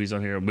football movies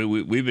on here?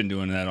 We've been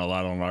doing that a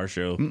lot on our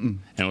show. Mm-mm.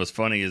 And what's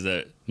funny is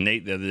that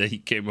Nate, the other day, he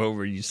came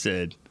over and you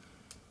said,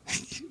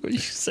 what did you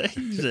say?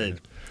 You said,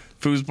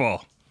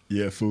 foosball.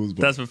 Yeah, foosball.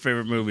 That's my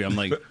favorite movie. I'm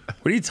like, what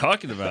are you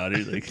talking about?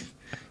 He's like,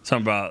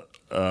 talking about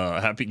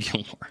Happy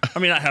Gilmore. I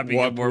mean, not Happy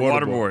Gilmore.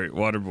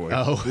 Waterboy.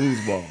 Oh,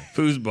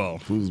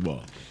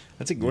 Foosball.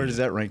 Where does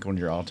that rank on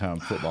your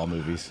all-time football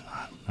movies?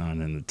 Not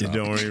in the top. It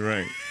don't even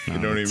rank.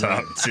 It don't even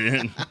top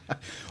rank. 10.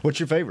 What's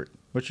your favorite?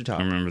 What's your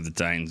top? I remember the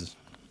Titans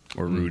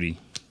or Rudy.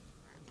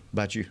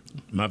 About you?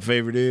 My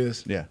favorite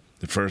is the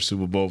first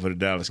Super Bowl for the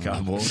Dallas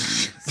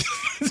Cowboys.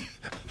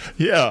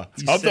 Yeah,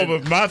 I'm talking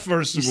about my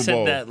first Super Bowl. You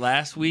said that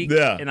last week,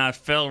 and I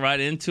fell right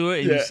into it,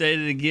 and you said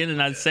it again,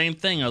 and I the same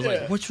thing. I was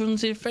like, which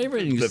one's your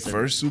favorite? And you said,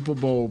 first Super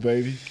Bowl,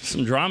 baby.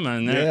 Some drama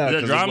in there. Yeah,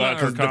 is that drama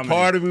or comedy? The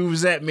party we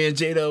was at, me and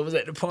J-Lo was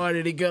at the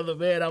party together,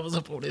 man. I was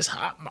up on this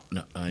hot...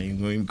 No, I ain't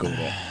going to even go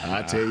there.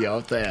 I'll tell you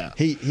off that.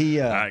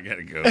 I got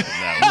to go from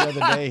that one.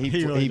 The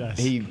other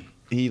day,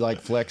 he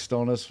like flexed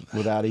on us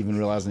without even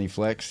realizing he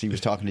flexed. He was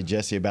talking to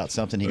Jesse about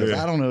something. He goes,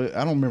 I don't know.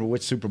 I don't remember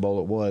which Super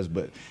Bowl it was,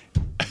 but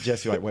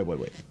Jesse like, wait.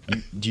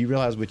 Do you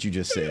realize what you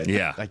just said?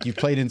 Yeah. Like you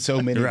played in so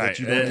many that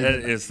you don't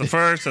It's the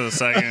first or the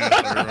second or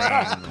third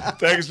round.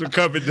 Thanks for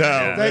coming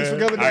down. Yeah. Thanks for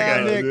coming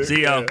down, Nick.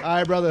 See y'all. All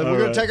right, brother. We're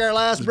going to take our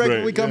last break.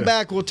 When we come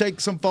back, we'll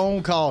take some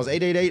phone calls.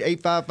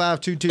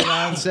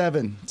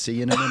 888-855-2297. See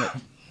you in a minute.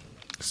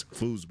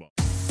 Foosball.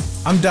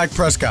 I'm Dak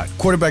Prescott,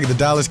 quarterback of the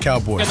Dallas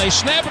Cowboys. And they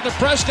snap it to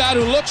Prescott,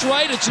 who looks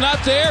right. It's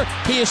not there.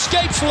 He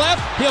escapes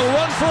left. He'll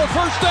run for a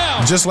first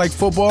down. Just like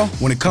football,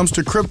 when it comes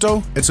to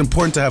crypto, it's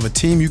important to have a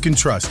team you can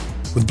trust.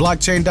 With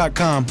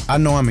blockchain.com, I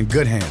know I'm in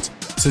good hands.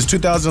 Since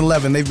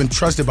 2011, they've been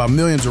trusted by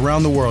millions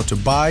around the world to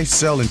buy,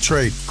 sell, and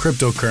trade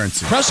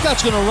cryptocurrency.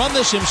 Prescott's going to run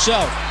this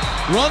himself.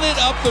 Run it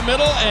up the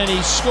middle, and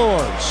he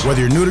scores.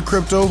 Whether you're new to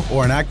crypto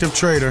or an active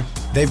trader,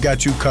 they've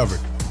got you covered.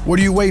 What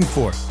are you waiting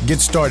for? Get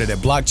started at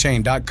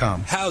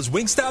blockchain.com. How's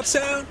Wingstop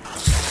sound?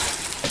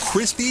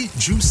 Crispy,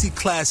 juicy,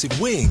 classic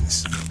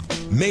wings.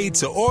 Made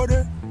to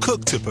order,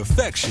 cooked to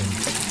perfection.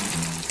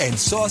 And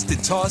sauced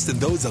and tossed in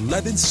those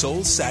 11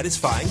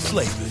 soul-satisfying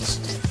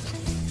flavors.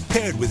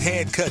 Paired with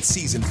hand-cut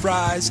seasoned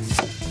fries,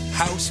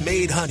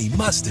 house-made honey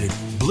mustard,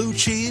 blue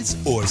cheese,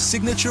 or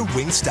signature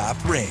Wingstop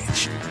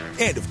ranch.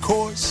 And, of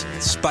course,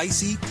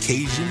 spicy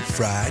Cajun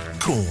fried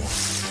corn.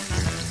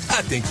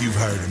 I think you've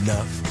heard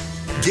enough.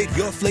 Get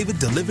your flavor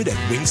delivered at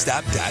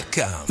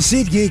Wingstop.com.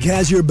 SeatGeek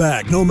has your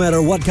back no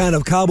matter what kind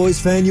of Cowboys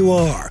fan you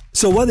are.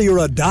 So whether you're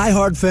a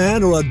diehard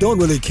fan or a don't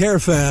really care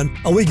fan,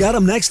 a we got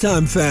 'em next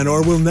time fan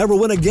or we'll never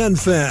win again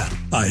fan,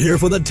 a here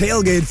for the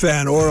tailgate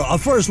fan or a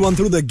first one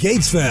through the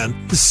gates fan,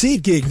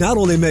 SeatGeek not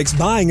only makes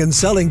buying and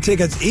selling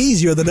tickets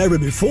easier than ever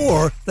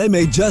before, they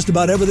made just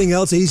about everything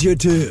else easier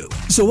too.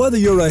 So whether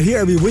you're a here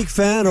every week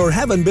fan or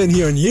haven't been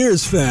here in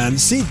years fan,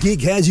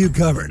 SeatGeek has you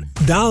covered.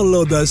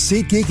 Download the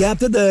SeatGeek app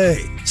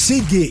today.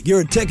 SeatGeek,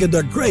 your ticket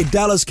to great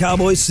Dallas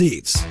Cowboys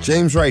seats.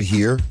 James Wright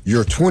here,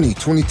 your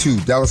 2022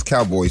 Dallas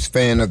Cowboys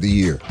Fan of the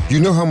Year. You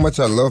know how much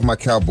I love my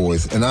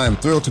Cowboys, and I am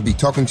thrilled to be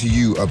talking to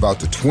you about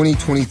the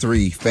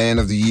 2023 Fan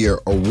of the Year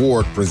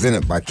award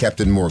presented by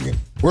Captain Morgan.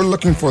 We're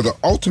looking for the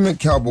ultimate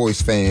Cowboys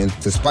fan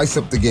to spice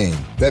up the game.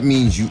 That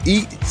means you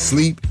eat,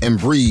 sleep, and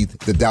breathe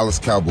the Dallas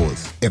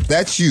Cowboys. If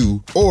that's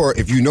you, or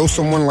if you know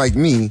someone like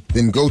me,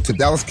 then go to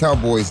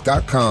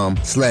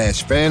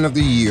DallasCowboys.com/fan of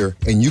the year,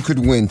 and you could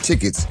win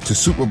tickets to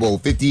Super Bowl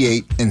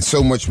 58 and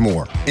so much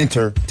more.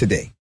 Enter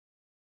today.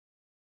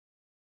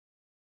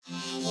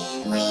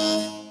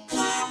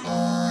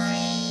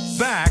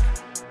 Back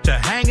to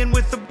Hangin'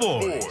 with the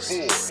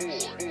Boys.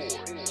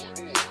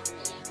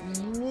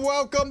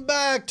 Welcome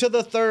back to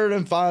the third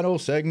and final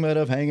segment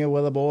of Hanging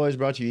with the Boys,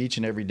 brought to you each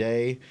and every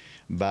day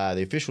by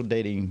the official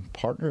dating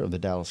partner of the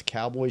Dallas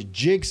Cowboys,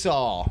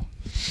 Jigsaw.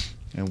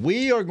 And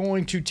we are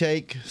going to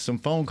take some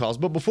phone calls.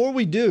 But before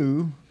we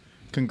do,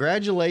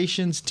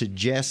 congratulations to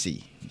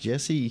Jesse.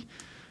 Jesse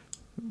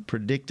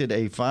predicted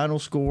a final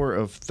score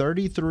of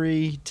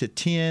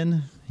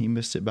 33-10. He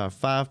missed it by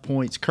 5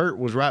 points. Kurt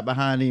was right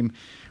behind him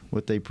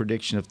with a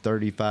prediction of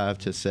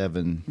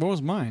 35-7. What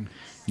was mine?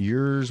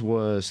 Yours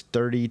was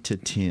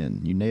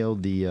 30-10. You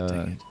nailed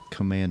the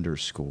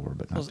Commander's score,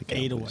 but not the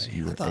Cowboys. 8 away.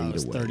 You were 8 away.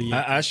 38.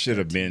 I should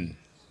have been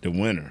the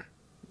winner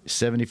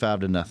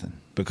 75-0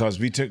 because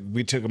we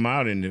took them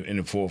out in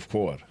the fourth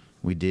quarter.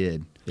 We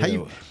did.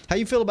 Yeah. How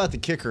you feel about the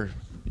kicker?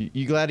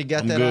 You glad he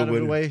got I'm that good out of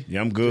with the it. way? Yeah,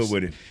 I'm good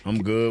with it.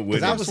 I'm good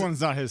with it. This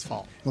one's not his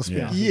fault. Let's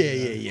be honest.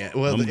 Yeah.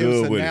 Well, I'm it was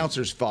good the with it.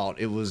 announcer's fault.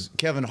 It was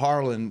Kevin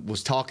Harlan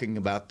was talking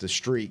about the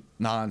streak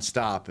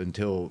nonstop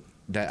until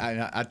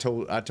that. I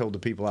told the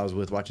people I was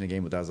with watching the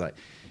game with, I was like,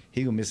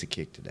 he's gonna miss a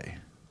kick today.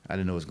 I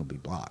didn't know it was gonna be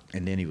blocked,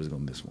 and then he was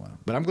gonna miss one.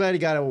 But I'm glad he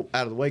got it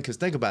out of the way, because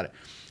think about it.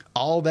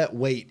 All that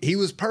weight. He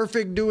was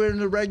perfect during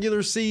the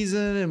regular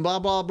season and blah,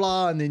 blah,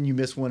 blah, and then you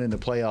miss one in the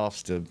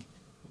playoffs to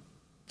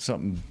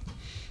something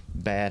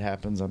bad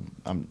happens. I'm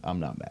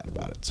not mad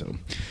about it. So,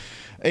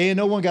 and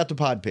no one got the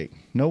pod pick.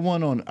 No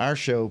one on our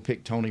show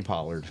picked Tony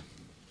Pollard.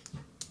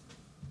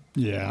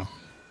 Yeah.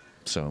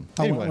 So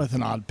I anyway. went with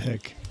an odd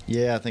pick.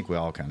 Yeah, I think we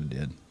all kind of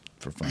did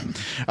for fun.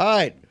 All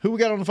right, who we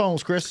got on the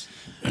phones, Chris?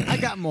 I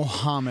got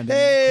Mohammed.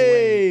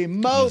 Hey,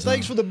 Mo,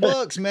 thanks for the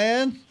bucks,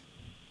 man.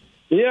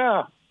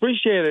 Yeah,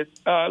 appreciate it.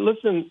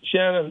 Listen,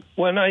 Shannon,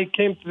 when I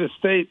came to the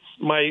States,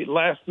 my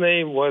last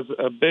name was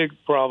a big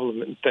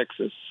problem in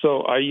Texas.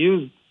 So I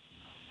used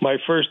my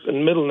first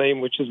and middle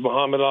name, which is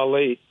Muhammad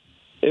Ali.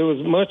 It was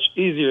much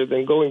easier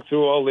than going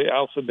through all the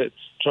alphabets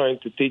trying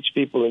to teach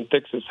people in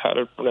Texas how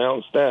to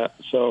pronounce that.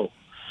 So,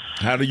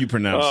 how do you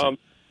pronounce it?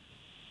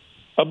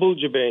 Abu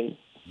Jabain.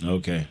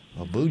 Okay.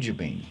 Abu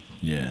Jabain.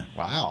 Yeah.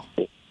 Wow.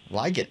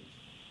 Like it.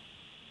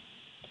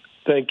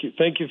 Thank you.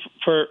 Thank you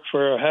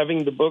for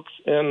having the books,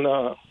 and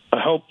I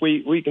hope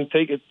we can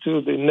take it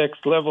to the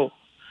next level.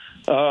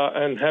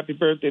 And happy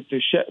birthday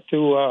to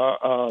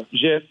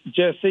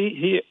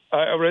Jesse. I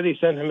already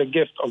sent him a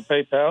gift on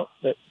PayPal.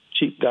 That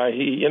cheap guy.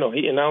 He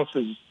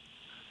announces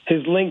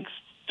his links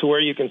to where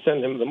you can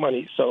send him the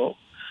money. So,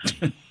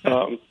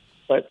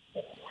 but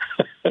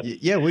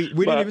yeah, we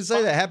didn't even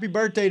say that. Happy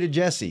birthday to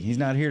Jesse. He's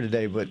not here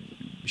today, but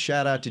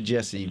shout out to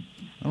Jesse.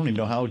 I don't even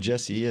know how old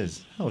Jesse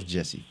is. How old is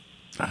Jesse?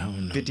 I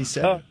don't know.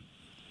 57. I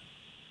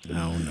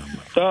don't know.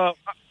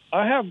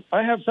 I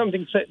have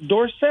something to say.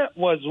 Dorsett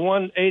was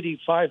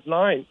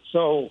 185.9,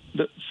 so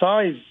the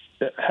size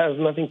has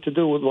nothing to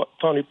do with what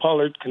Tony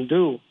Pollard can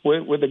do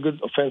with a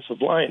good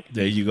offensive line.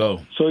 There you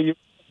go. So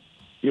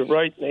you're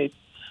right, Nate.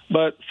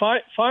 But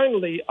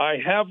finally, I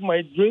have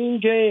my dream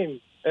game.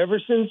 Ever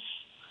since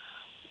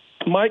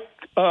Mike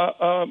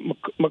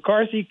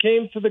McCarthy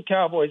came to the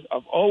Cowboys,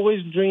 I've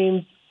always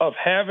dreamed of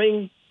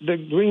having the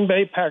Green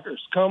Bay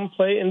Packers come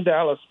play in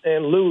Dallas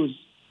and lose.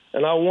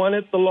 And I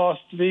wanted the loss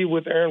to be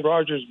with Aaron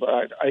Rodgers,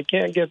 but I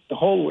can't get the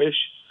whole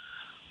wish.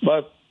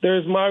 But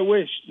there's my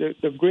wish.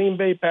 The Green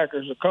Bay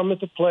Packers are coming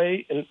to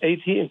play in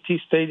AT&T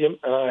Stadium,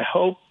 and I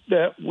hope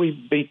that we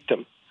beat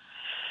them.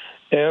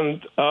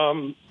 And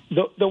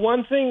the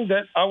one thing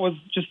that I was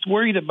just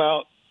worried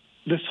about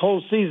this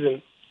whole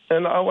season,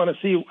 and I want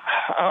to see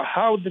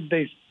how did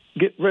they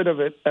get rid of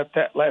it at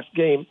that last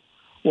game,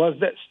 was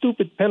that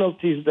stupid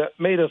penalties that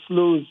made us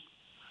lose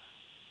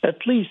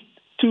at least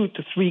 2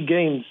 to 3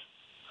 games.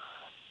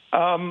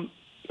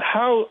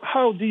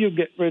 How do you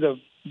get rid of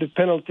the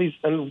penalties,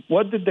 and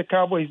what did the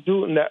Cowboys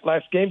do in that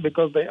last game?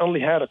 Because they only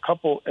had a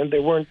couple, and they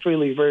weren't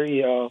really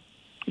very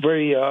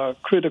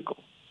critical.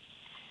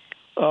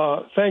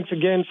 thanks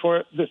again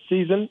for the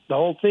season, the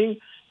whole thing.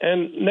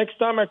 And next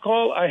time I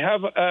call, I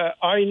have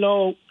I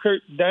know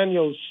Kurt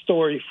Daniels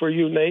story for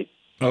you, Nate.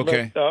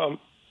 Okay.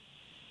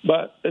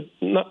 But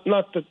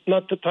not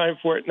the time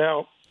for it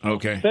now.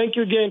 Okay. Thank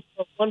you again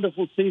for a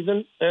wonderful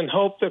season, and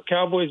hope the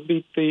Cowboys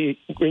beat the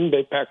Green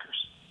Bay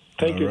Packers.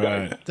 Thank you,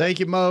 guys.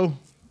 Thank you, Mo.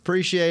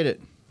 Appreciate it.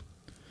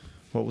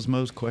 What was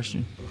Mo's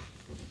question?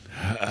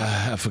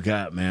 I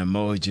forgot, man.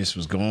 Mo just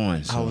was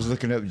going. So. I was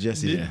looking up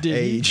Jesse's Did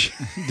age.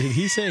 Did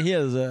he say he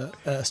has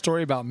a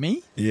story about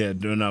me? Yeah,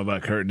 doing know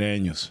about Kurt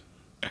Daniels.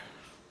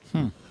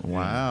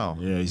 Wow.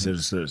 Yeah, he said,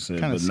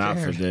 Kinda but not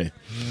for scared. today.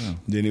 Yeah.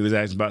 Then he was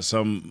asking about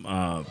some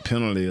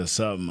penalty or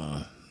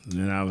something.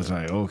 And I was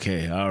like,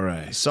 okay, all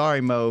right.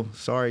 Sorry, Mo.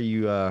 Sorry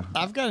you.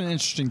 I've got an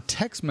interesting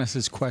text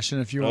message question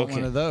if you want Okay.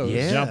 one of those.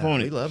 Yeah, Jump on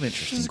we it. love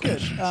interesting This is good.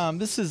 questions.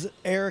 This is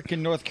Eric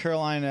in North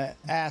Carolina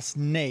asked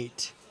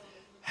Nate,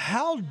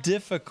 how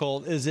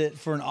difficult is it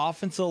for an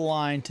offensive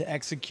line to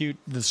execute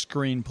the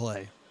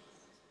screenplay?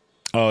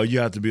 Oh, you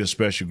have to be a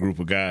special group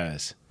of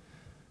guys.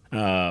 We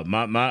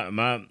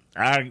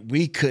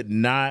could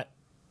not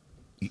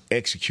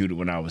execute it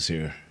when I was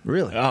here.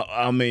 Really?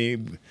 I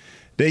mean,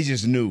 they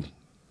just knew.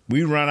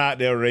 We run out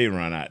there, they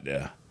run out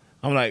there.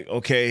 I'm like,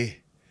 okay.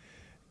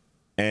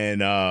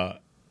 And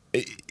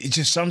it's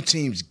just some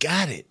teams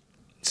got it.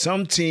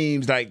 Some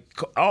teams, like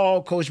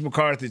all Coach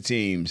McCarthy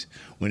teams,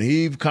 when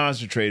he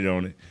concentrated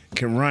on it,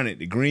 can run it.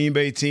 The Green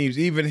Bay teams,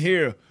 even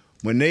here,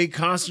 when they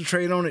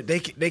concentrate on it, they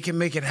can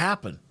make it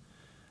happen.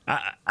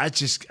 I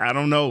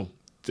don't know.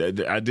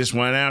 I just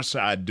one answer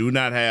I do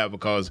not have,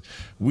 because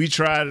we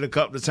tried it a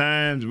couple of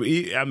times.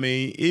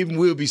 Even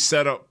we'll be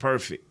set up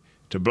perfect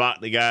to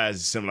block the guys.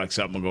 It seemed like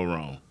something will go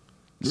wrong.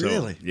 So,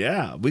 Really?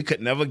 Yeah, we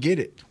could never get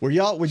it.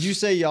 Would you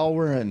say y'all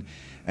were an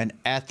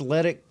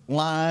athletic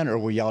line, or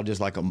were y'all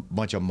just like a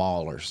bunch of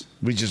maulers?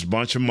 We just a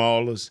bunch of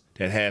maulers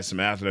that had some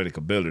athletic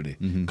ability,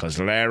 because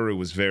Larry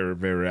was very,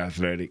 very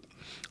athletic.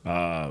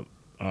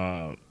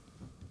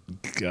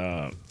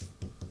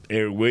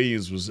 Eric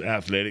Williams was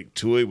athletic.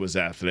 Tui was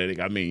athletic.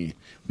 I mean,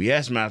 we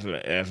had some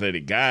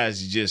athletic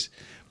guys.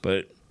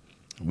 But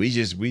we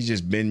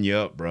just bend you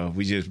up, bro.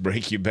 We just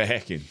break your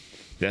back, and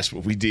that's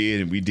what we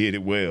did, and we did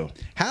it well.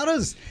 How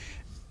does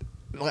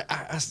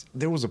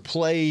there was a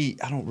play,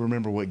 I don't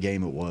remember what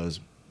game it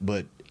was,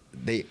 but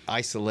they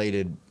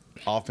isolated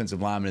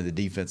offensive lineman and the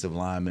defensive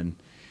lineman.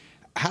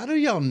 How do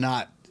y'all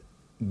not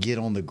get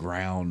on the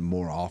ground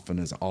more often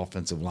as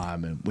offensive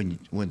linemen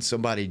when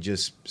somebody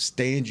just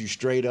stands you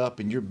straight up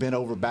and you're bent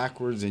over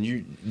backwards and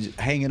you're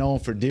hanging on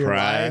for dear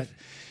life?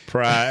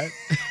 Pride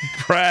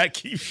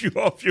keeps you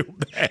off your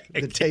back.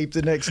 The tape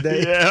the next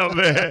day. Yeah,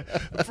 man.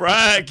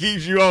 Pride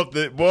keeps you off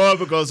the boy,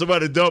 because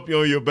somebody dump you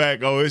on your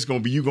back. Oh,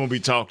 you're gonna be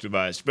talked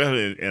about,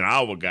 especially in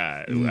our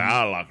guy,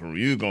 our locker room.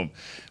 You're gonna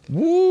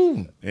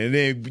woo, and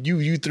then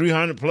you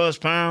 300 plus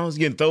pounds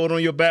getting thrown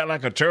on your back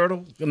like a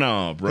turtle.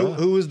 No, bro.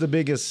 Who was the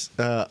biggest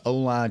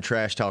O-line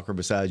trash talker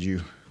besides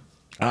you?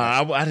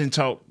 I didn't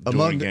talk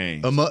during the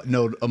game.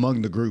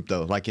 Among the group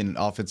though, like in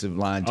offensive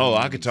line. Oh,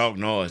 I could talk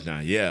noise now.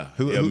 Yeah,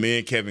 me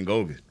and Kevin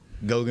Gogan.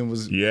 Gogan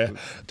was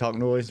talk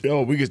noise.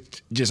 Oh, we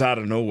could just out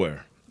of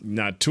nowhere.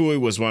 Now Tui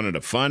was one of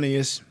the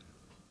funniest,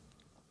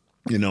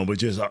 but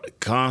just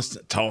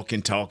constant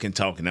talking.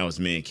 That was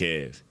me and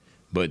Kev.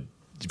 But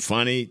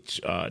funny,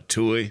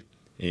 Tui,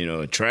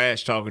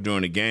 trash talker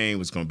during the game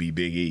was gonna be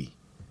Big E.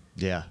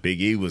 Yeah. Big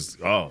E was,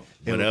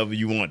 whatever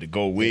you want to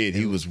go with,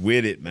 he was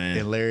with it, man.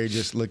 And Larry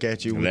just look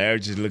at you. Larry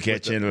just look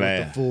at you and laugh.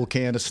 With the full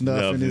can of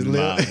snuff in his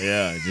lip. mouth.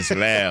 Yeah, just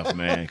laugh,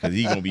 man, because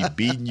he going to be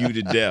beating you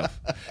to death.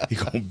 He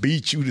going to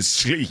beat you to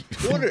sleep.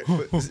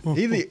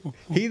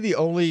 He the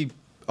only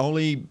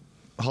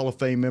Hall of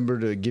Fame member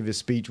to give his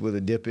speech with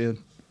a dip in?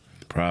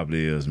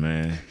 Probably is,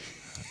 man.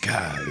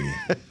 Golly.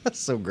 That's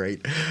so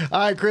great.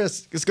 All right,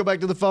 Chris, let's go back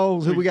to the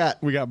phones. Who we got?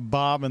 We got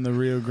Bob in the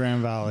Rio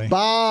Grande Valley.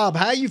 Bob,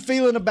 how you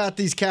feeling about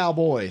these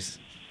Cowboys?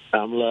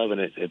 I'm loving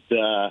it.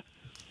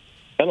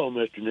 Hello,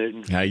 Mr.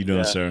 Newton. How you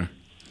doing, sir?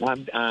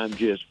 I'm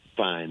just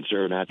fine,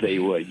 sir. And I tell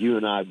you what, you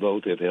and I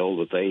both have held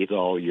the faith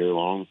all year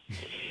long.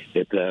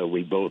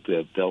 We both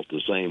have felt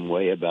the same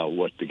way about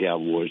what the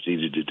Cowboys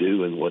needed to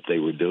do and what they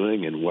were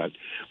doing and where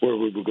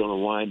we were going to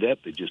wind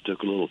up. It just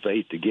took a little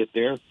faith to get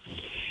there.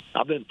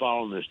 I've been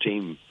following this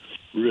team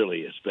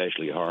really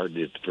especially hard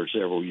for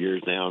several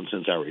years now, and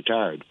since I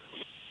retired,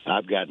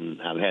 I've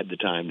had the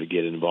time to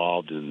get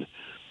involved in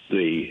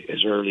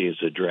as early as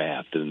the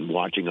draft and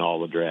watching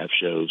all the draft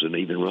shows and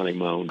even running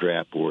my own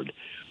draft board.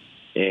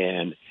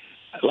 And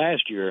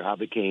last year, I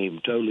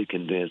became totally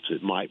convinced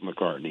that Mike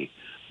McCartney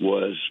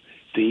was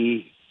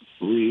the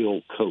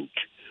real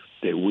coach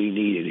that we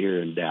needed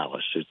here in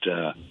Dallas.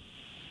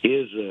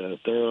 His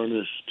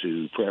thoroughness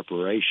to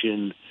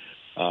preparation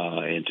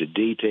and to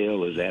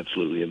detail is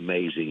absolutely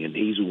amazing, and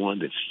he's the one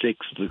that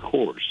sticks to the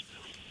course.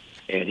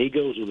 And he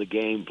goes with a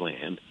game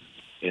plan,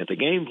 and if the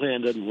game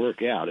plan doesn't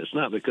work out, it's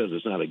not because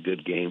it's not a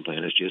good game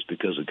plan. It's just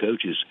because the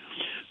coaches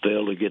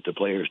fail to get the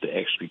players to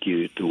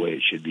execute it the way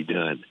it should be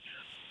done.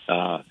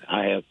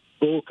 I have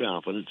full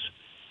confidence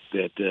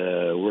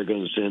that we're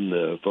going to send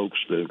the folks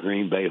to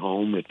Green Bay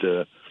home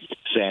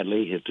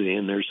sadly at the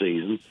end of their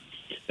season.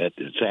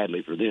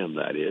 Sadly for them,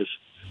 that is.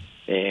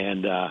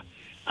 And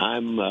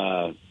I'm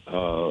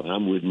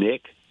with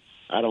Nick.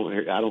 I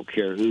don't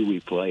care who we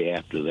play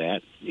after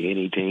that.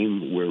 Any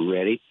team, we're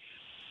ready.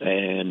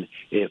 And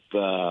if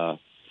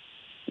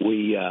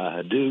we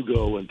do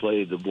go and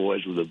play the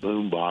boys with a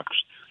boombox,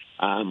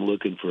 I'm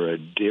looking for a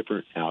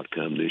different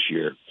outcome this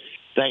year.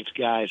 Thanks,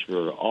 guys,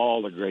 for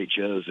all the great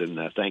shows, and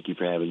thank you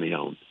for having me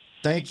on.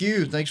 Thank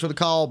you. Thanks for the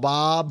call,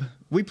 Bob.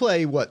 We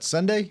play, what,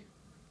 Sunday?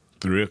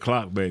 3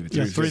 o'clock, baby.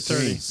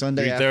 3:30.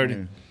 Sunday 3:30.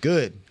 afternoon.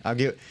 Good. I'll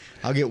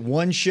get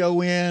one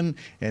show in,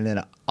 and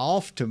then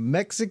off to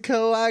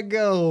Mexico I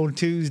go on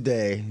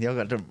Tuesday. Y'all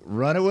got to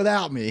run it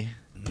without me.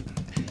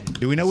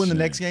 Do we know when the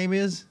next game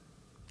is?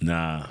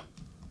 Nah.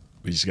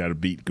 We just got to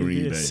beat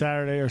Green Bay. It's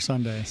Saturday or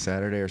Sunday.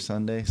 Saturday or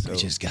Sunday. So We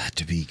just got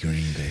to beat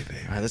Green Bay,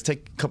 baby. all right, let's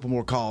take a couple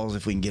more calls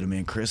if we can get them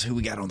in. Chris, who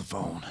we got on the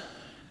phone?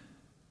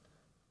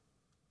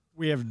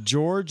 We have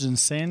George in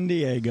San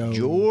Diego.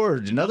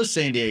 George, another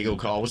San Diego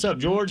call. What's up,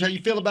 George? How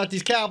you feel about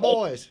these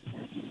Cowboys?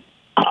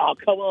 Oh,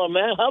 come on,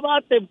 man. How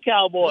about them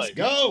Cowboys? Let's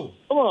go.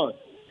 Come on.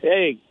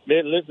 Hey,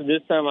 listen,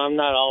 this time I'm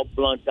not all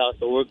blunt out,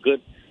 so we're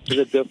good. It's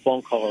a good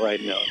phone call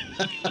right now.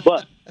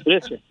 But,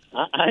 listen,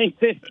 I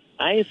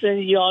ain't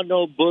sending y'all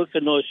no books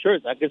or no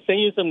shirts. I can send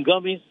you some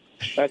gummies,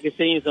 or I can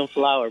send you some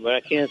flour, but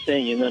I can't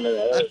send you none of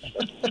that other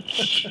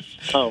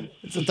stuff.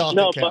 It's a thought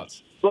that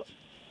counts.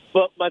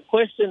 But my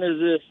question is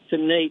this to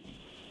Nate,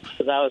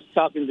 because I was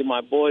talking to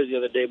my boys the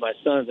other day, my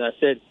sons, and I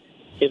said,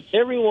 if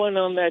everyone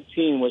on that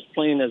team was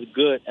playing as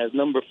good as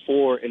number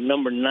 4 and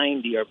number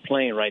 90 are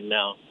playing right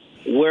now,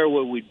 where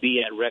would we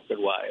be at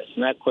record-wise?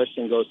 And that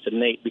question goes to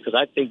Nate, because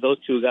I think those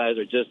two guys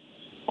are just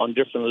on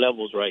different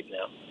levels right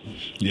now.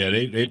 Yeah,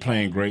 they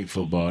playing great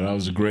football. That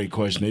was a great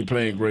question. They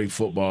playing great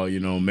football. You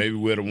know, maybe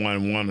we'd have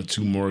won 1 or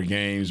 2 more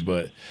games,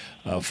 but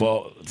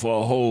for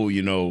a whole,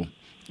 you know,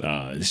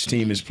 this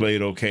team has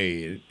played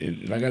okay.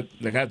 And like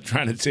I'm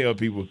trying to tell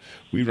people,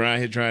 we around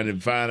here trying to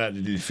find out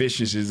the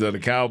deficiencies of the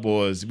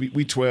Cowboys. We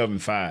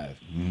 12-5.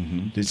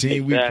 Mm-hmm. The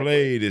team we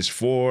played is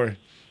 3-14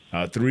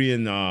 or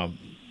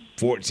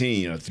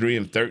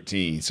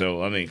 3-13.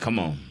 So I mean, come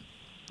on.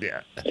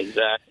 Yeah.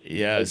 Exactly.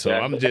 Yeah. Exactly. So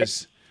I'm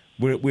just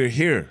we're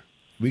here.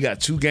 We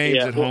got 2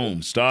 games at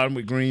home, starting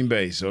with Green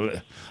Bay.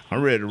 So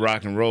I'm ready to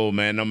rock and roll,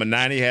 man. Number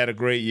 90 had a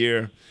great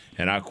year,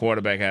 and our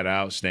quarterback had an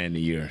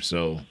outstanding year.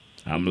 So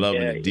I'm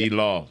loving it.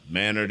 D-Law,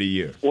 man of the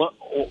year. One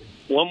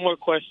more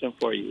question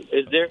for you.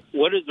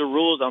 What is the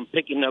rules on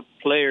picking up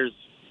players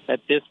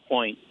at this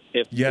point?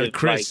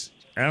 Chris,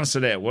 answer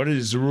that. What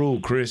is the rule,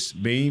 Chris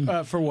Beam?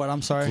 For what?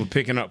 I'm sorry? For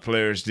picking up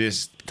players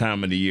this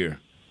time of the year.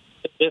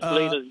 This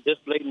late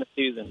in the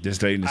season.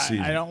 This late in the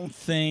season. I don't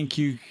think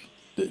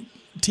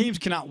teams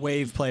cannot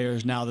waive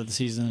players now that the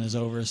season is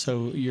over.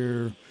 So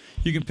you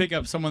can pick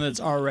up someone that's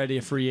already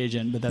a free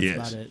agent, but that's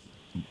about it.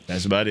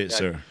 That's about it,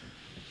 sir.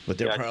 But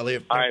they're probably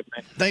all right,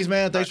 man. Thanks,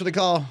 man. Thanks for the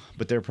call.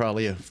 But they're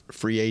probably a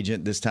free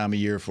agent this time of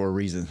year for a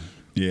reason.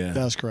 Yeah,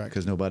 that's correct.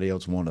 Because nobody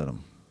else wanted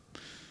them.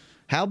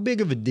 How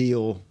big of a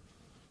deal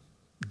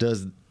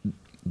does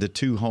the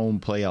 2 home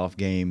playoff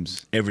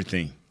games?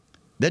 Everything.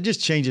 That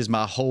just changes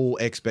my whole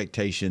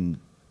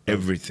expectation.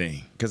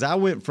 Everything. Because I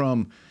went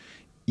from,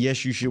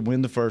 yes, you should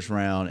win the first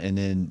round, and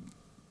then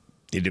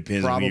it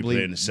depends on who you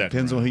play in the second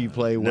depends round. on who you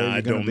play, where you're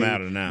it going to be. don't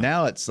matter now.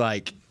 Now it's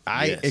like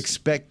I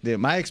expect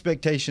them. My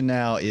expectation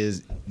now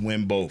is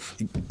win both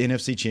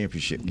NFC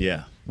Championship.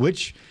 Yeah,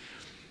 which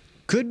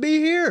could be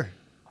here.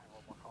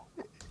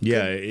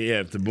 Yeah.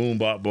 If the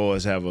Boombot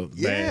boys have a bad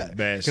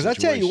situation. Because I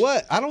tell you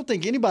what, I don't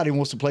think anybody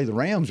wants to play the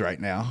Rams right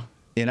now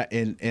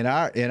in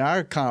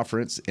our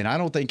conference, and I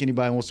don't think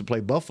anybody wants to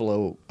play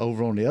Buffalo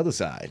over on the other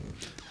side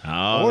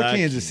or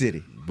Kansas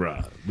City.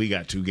 Bruh, we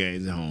got 2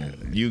 games at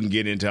home. You can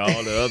get into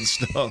all the other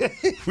stuff.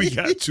 We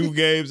got 2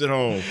 games at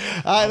home.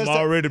 I'm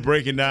already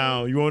breaking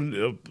down. You want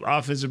an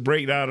offensive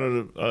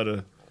breakdown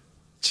of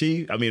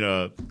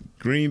the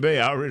Green Bay?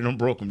 I already done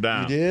broke them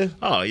down. You did?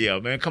 Oh, yeah,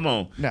 man. Come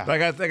on. Nah.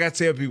 Like I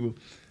tell people,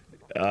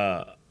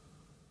 I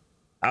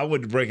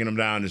was breaking them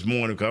down this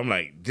morning because I'm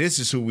like, this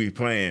is who we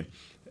playing.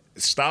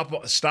 Stop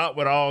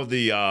with all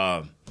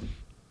the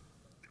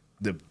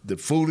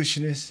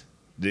foolishness.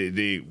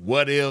 The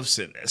what ifs,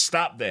 and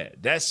stop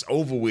that. That's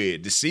over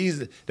with.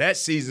 That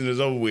season is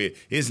over with.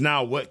 It's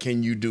now what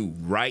can you do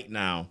right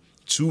now,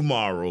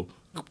 tomorrow,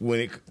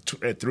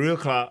 at 3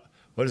 o'clock.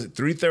 What is it?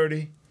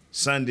 3:30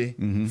 Sunday,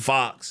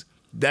 Fox.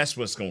 That's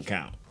what's gonna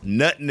count.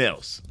 Nothing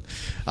else.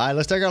 All right,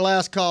 let's take our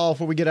last call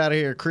before we get out of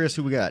here. Chris,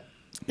 who we got?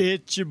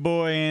 It's your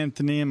boy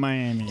Anthony in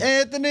Miami.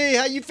 Anthony,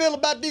 how you feel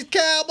about these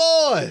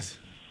Cowboys?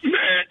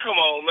 Man, come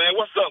on, man.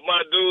 What's up, my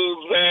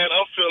dudes, man?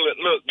 I'm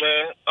feeling. Look,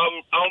 man.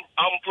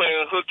 I'm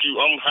playing hooky.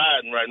 I'm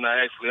hiding right now.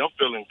 Actually, I'm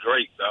feeling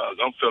great, dog.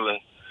 I'm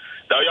feeling.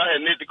 Dog, y'all had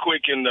Nick the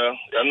Quick in there.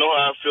 I know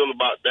how I feel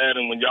about that,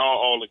 and when y'all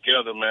all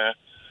together, man.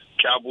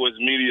 Cowboys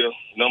media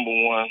number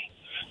 1.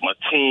 My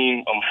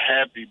team, I'm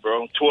happy,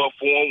 bro.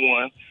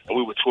 12-4-1, and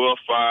we were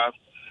 12-5.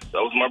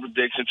 That was my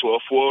prediction.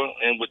 12-4,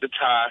 and with the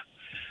tie.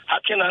 How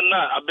can I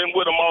not? I've been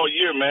with them all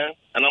year, man.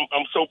 And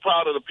I'm so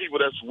proud of the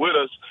people that's with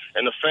us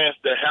and the fans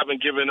that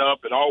haven't given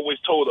up and always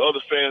told the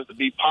other fans to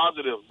be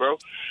positive, bro.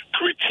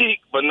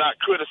 Critique, but not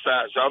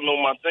criticize. Y'all know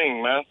my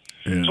thing, man.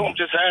 Yeah. So I'm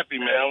just happy,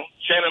 man.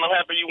 Shannon, I'm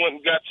happy you went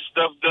and got your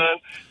stuff done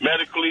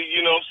medically,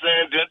 you know what I'm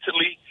saying,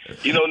 dentally.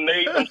 You know,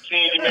 Nate, I'm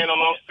seeing you, man, on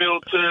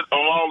Unfiltered,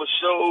 on all the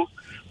shows.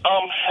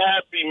 I'm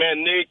happy,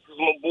 man. Nick is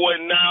my boy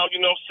now,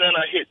 you know what I'm saying?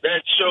 I hit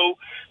that show.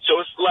 So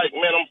it's like,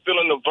 man, I'm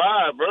feeling the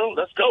vibe, bro.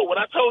 Let's go. What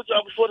I told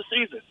y'all before the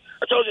season.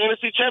 I told you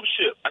NFC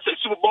Championship. I said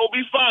Super Bowl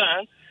be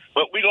fine,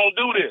 but we going to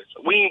do this.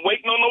 We ain't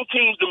waiting on no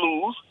teams to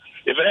lose.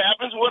 If it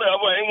happens,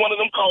 whatever. I ain't one of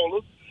them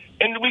callers.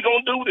 And we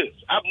going to do this.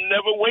 I've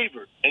never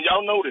wavered, and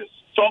y'all know this.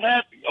 So I'm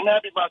happy. I'm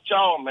happy about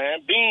y'all,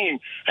 man. Beam,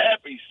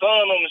 happy. Son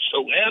on the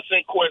show,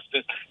 answering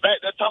questions. Back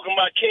there talking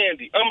about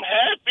candy. I'm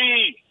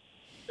happy.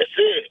 That's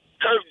it.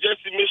 Kirk,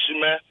 Jesse, Mission,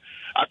 man.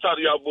 I'll talk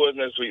to y'all boys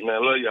next week,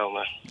 man. Love y'all,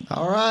 man.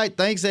 All right.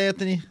 Thanks,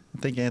 Anthony.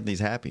 I think Anthony's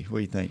happy. What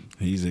do you think?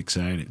 He's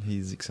excited.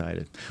 He's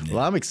excited. Yeah.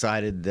 Well, I'm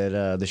excited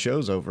that the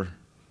show's over.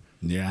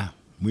 Yeah.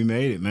 We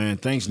made it, man.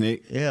 Thanks,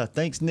 Nick. Yeah.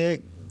 Thanks,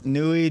 Nick.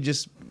 Nui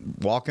just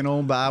walking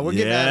on by. We're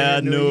getting out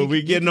of here, Nui.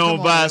 We're getting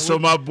on by. So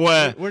my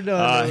boy, we're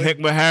done.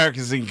 Heckma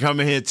Harrison can come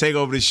in here and take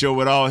over the show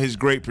with all his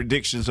great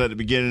predictions at the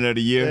beginning of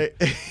the year.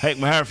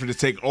 Heckma Harrison to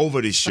take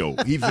over this show.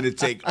 He's going to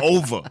take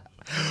over.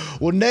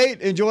 Well, Nate,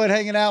 enjoyed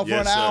hanging out for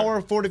an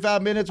hour,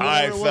 45 minutes,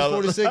 whatever it was,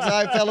 46. All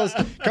right, fellas.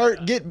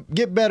 Kurt,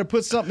 get better.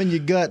 Put something in your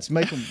guts.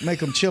 Make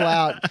them chill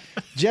out.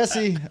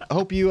 Jesse, I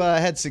hope you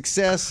had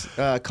success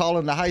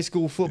calling the high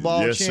school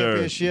football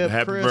championship. Sir.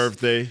 Happy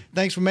birthday.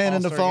 Thanks for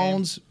manning the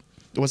phones. Game.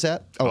 What's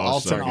that? Oh,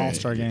 All-Star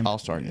game.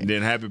 All-Star game. And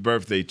then happy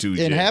birthday to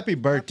you. And happy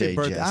birthday,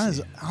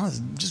 Jesse. I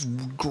was just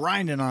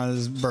grinding on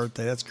his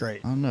birthday. That's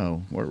great. I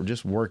know. We're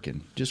just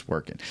working.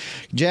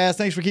 Jazz,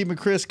 thanks for keeping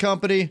Chris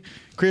company.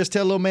 Chris,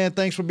 tell little man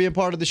thanks for being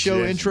part of the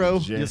show intro.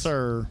 Yes,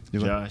 sir.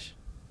 Josh.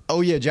 Oh,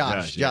 yeah,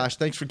 Josh. Josh,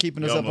 thanks for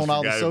keeping us up on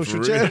all the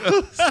social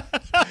channels.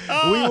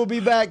 We will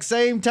be back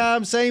same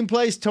time, same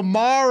place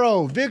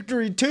tomorrow.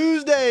 Victory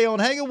Tuesday on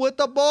Hanging with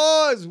the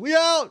Boys. We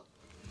out.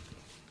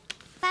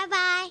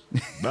 Bye-bye.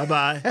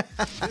 Bye-bye.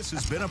 This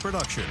has been a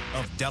production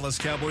of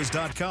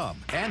DallasCowboys.com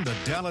and the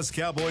Dallas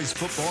Cowboys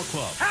Football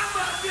Club. How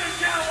about this,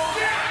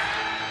 Cowboys?